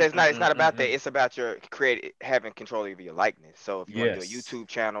way. I bet it's not about that. It's about your having control over your likeness. So if you want to do a Yes. YouTube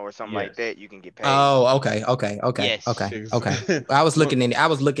channel or something Yes. like that, you can get paid. Oh, okay. Yes. Okay. I was looking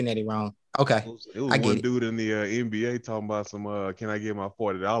at it wrong. Okay. It was I get one it. dude in the NBA talking about some can I get my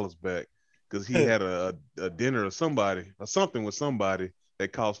 $40 back? Because he had a dinner or something with somebody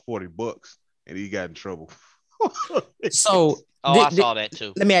that cost $40 and he got in trouble. So I saw that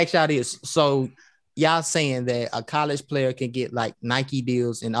too. let me ask y'all this. So y'all saying that a college player can get like Nike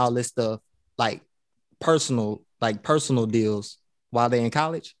deals and all this stuff, like personal deals while they're in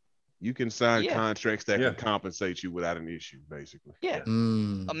college? You can sign Yeah. contracts that Yeah. can compensate you without an issue, basically. Yeah.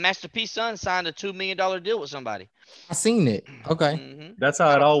 Mm. A Master P Son signed a $2 million deal with somebody. I seen it. Okay. Mm-hmm. That's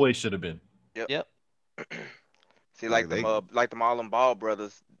how it always should have been. Yep. See, Like like the Marlon Ball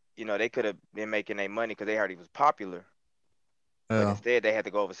brothers, you know, they could have been making their money because they heard he was popular, but Well, instead they had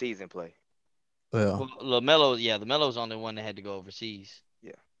to go overseas and play. well, Well, LaMelo's on the one that had to go overseas.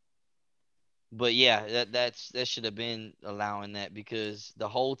 Yeah. But yeah, that should have been allowing that, because the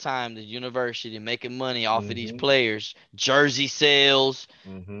whole time the university making money off of these Mhm. players, jersey sales,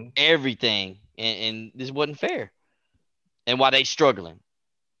 Mm-hmm. everything, and this wasn't fair. And why they struggling?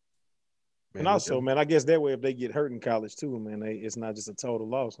 And also, man, I guess that way if they get hurt in college too, man, it's not just a total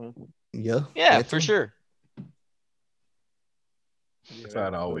loss, huh? yeah. Yeah, that for too. sure. Yeah, That's how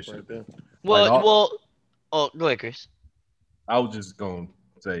it always right should there. Well, oh, go ahead, Chris. I was just gonna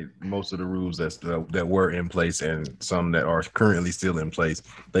say most of the rules that were in place and some that are currently still in place,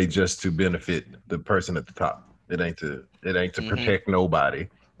 they just to benefit the person at the top. It ain't to Mhm. protect nobody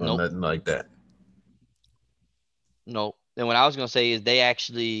or Nope. nothing like that. No. And what I was gonna say is they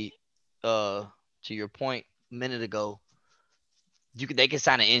actually, to your point a minute ago, they could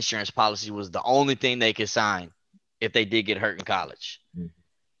sign an insurance policy, was the only thing they could sign if they did get hurt in college, Mhm.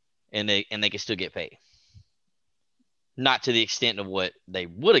 and they could still get paid. Not to the extent of what they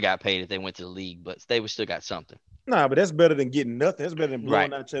would have got paid if they went to the league, but they would still got something. Nah, but that's better than getting nothing. That's better than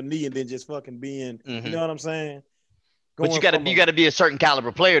blowing Right. out your knee and then just fucking being, Mhm. you know what I'm saying? But you Going from got to be a certain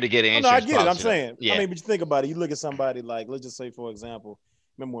caliber player to get an Oh, no, I insurance get it. I'm policy, though. saying. Yeah. I mean, but you think about it. You look at somebody like, let's just say, for example,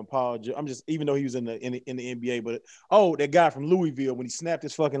 remember when I'm just, even though he was in the NBA, but that guy from Louisville when he snapped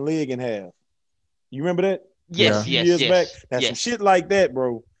his fucking leg in half. You remember that? Yes, A few yes, years yes. back. Now some yes. shit like that,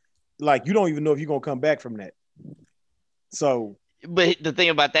 bro. Like you don't even know if you're gonna come back from that. So, But the thing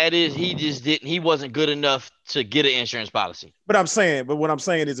about that is he wasn't good enough to get an insurance policy. but what I'm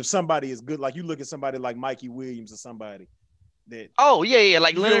saying is if somebody is good, like you look at somebody like Mikey Williams or somebody that. Oh yeah,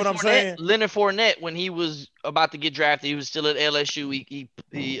 like You feel Leonard what I'm Fournette. saying? Leonard Fournette, when he was about to get drafted, he was still at LSU.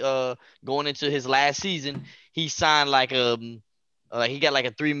 He going into his last season, he signed like he got like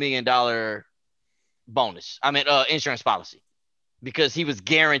a $3 million bonus. I mean, insurance policy, because he was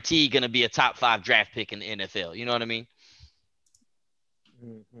guaranteed going to be a top 5 draft pick in the NFL. You know what I mean?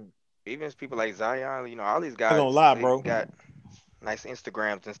 Mhm. Even people like Zion, you know, all these I guys ain't gonna lie, they bro. got nice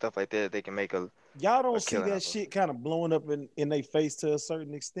Instagrams and stuff like that. They can make a Y'all don't a see killing that off of. shit kind of blowing up in their face to a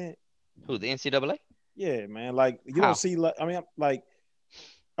certain extent. Who, the NCAA? Yeah, man. Like you How? don't see like I mean like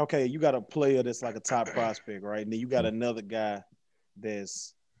okay, you got a player that's like a top prospect, right? And then you got another guy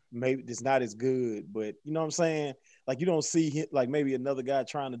that's not as good, but you know what I'm saying? Like you don't see him, like maybe another guy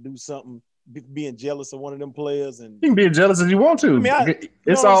trying to do something, being jealous of one of them players, and You can be as jealous as you want to. I mean, you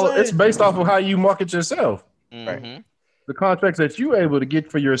it's know what I'm all saying? it's based off of how you market yourself. Mm-hmm. The contracts that you able to get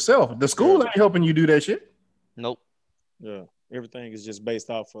for yourself. The school ain't helping you do that shit. Nope. yeah, everything is just based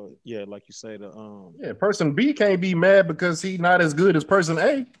off of like you say Yeah, person B can't be mad because he not as good as person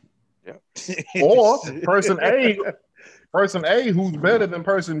A. Yeah. Or person A who's better than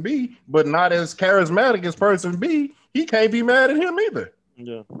person B, but not as charismatic as person B, he can't be mad at him either.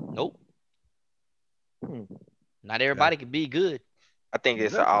 Yeah. Nope. Hmm. Not everybody can be good. I think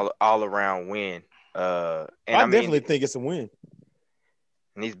it's an Exactly. all around win. And I I mean, definitely think it's a win.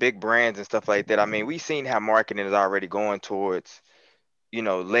 and these big brands and stuff like that. I mean, we've seen how marketing is already going towards, you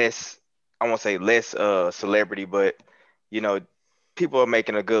know, less. I won't say less celebrity, but you know, people are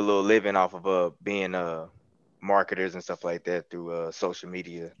making a good little living off of being marketers and stuff like that through social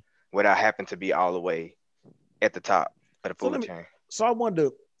media, without having to be all the way at the top of the So food chain. So I wonder,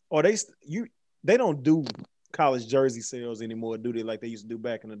 they don't do college jersey sales anymore, do they? Like they used to do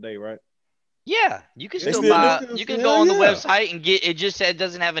back in the day, right? Yeah, you can They still still buy. do? You can Hell go on the yeah. website and get. It just said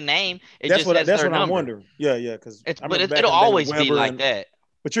doesn't have a name. It That's just what has their I'm number. wondering. Yeah, because But it'll always be like that.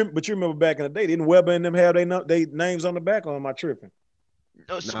 But you remember back in the day, didn't Weber and them have they names on the back, or am I tripping?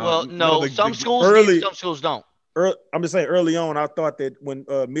 No, some schools early- do, some schools don't. I'm just saying early on, I thought that when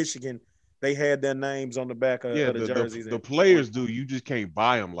Michigan, they had their names on the back of the jerseys. The players do. You just can't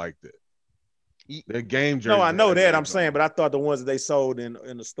buy them like that. They're game jerseys. No, I know have that. names I'm on saying, them. but I thought the ones that they sold in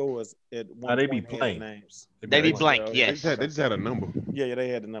the stores at one they point be had plain. the names. They be blank, Yeah, yes. They just had a number. Yeah, they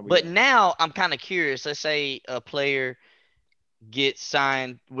had the number. But yeah. now I'm kind of curious. Let's say a player gets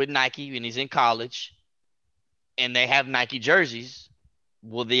signed with Nike and he's in college, and they have Nike jerseys.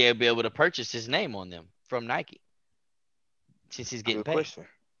 Will they be able to purchase his name on them from Nike since he's getting Good paid? question.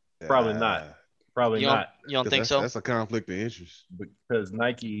 Probably not. Probably You don't, not. you don't think That's, so? that's a conflict of interest. Because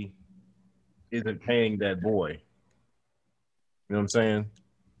Nike isn't paying that boy. You know what I'm saying?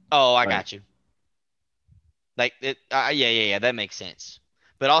 Oh, I Like- got you. Like it, yeah, that makes sense.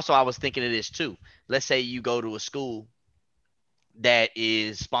 But also, I was thinking of this too. Let's say you go to a school that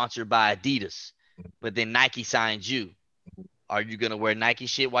is sponsored by Adidas, but then Nike signs you. Are you gonna wear Nike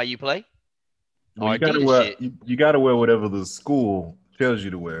shit while you play? Well, Or you gotta Adidas wear shit? you gotta wear whatever the school tells you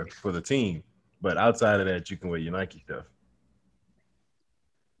to wear for the team. But outside of that, you can wear your Nike stuff.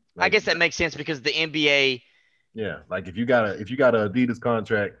 I guess that makes sense because the NBA. Yeah, like if you got a Adidas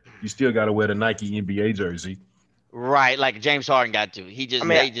contract, you still gotta wear the Nike NBA jersey. Right, like James Harden got to. He just I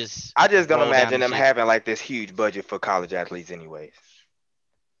mean, they just I just don't roll down imagine the them shit. having like this huge budget for college athletes, anyways.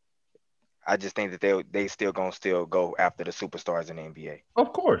 I just think that they still gonna go after the superstars in the NBA.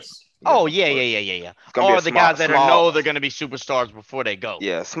 Of course. Oh of yeah. course. Gonna be Or a the small, guys that know they're gonna be superstars before they go.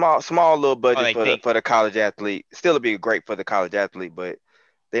 yeah, small little budget they for think. the college athlete. Still be great for the college athlete, but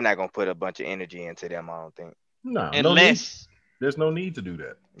they're not gonna put a bunch of energy into them. I don't think. No, Unless there's no need to do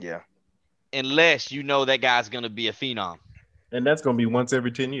that. Yeah. Unless you know that guy's gonna be a phenom. And that's gonna be once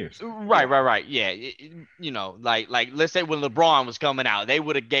every 10 years. Right. Yeah, you know, like let's say when LeBron was coming out, they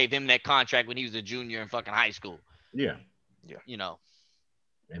would have gave him that contract when he was a junior in fucking high school. Yeah. You know.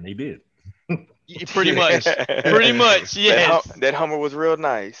 And they did. Pretty much. Pretty much. Yes. That Hummer was real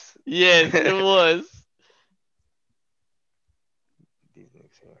nice. Yes, it was. These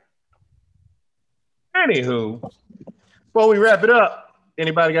niggas here. Anywho, before we wrap it up,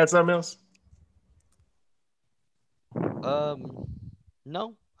 anybody got something else?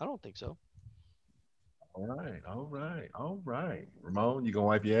 No, I don't think so. All right. Ramon, you gonna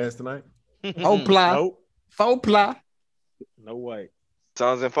wipe your ass tonight? Opla. Nope. Faux pla. No way.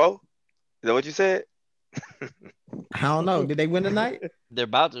 Sons and foe? Is that what you said? I don't know. Did they win tonight? They're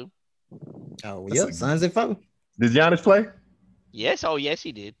about to. Oh, That's yep. Sons and foe. Did Giannis play? Yes. Oh, yes,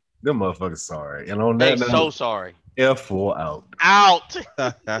 he did. Them motherfuckers sorry. And on They're that so note, sorry. F4 out. Out.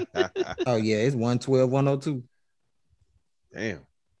 Oh, yeah. It's 112, 102. Damn.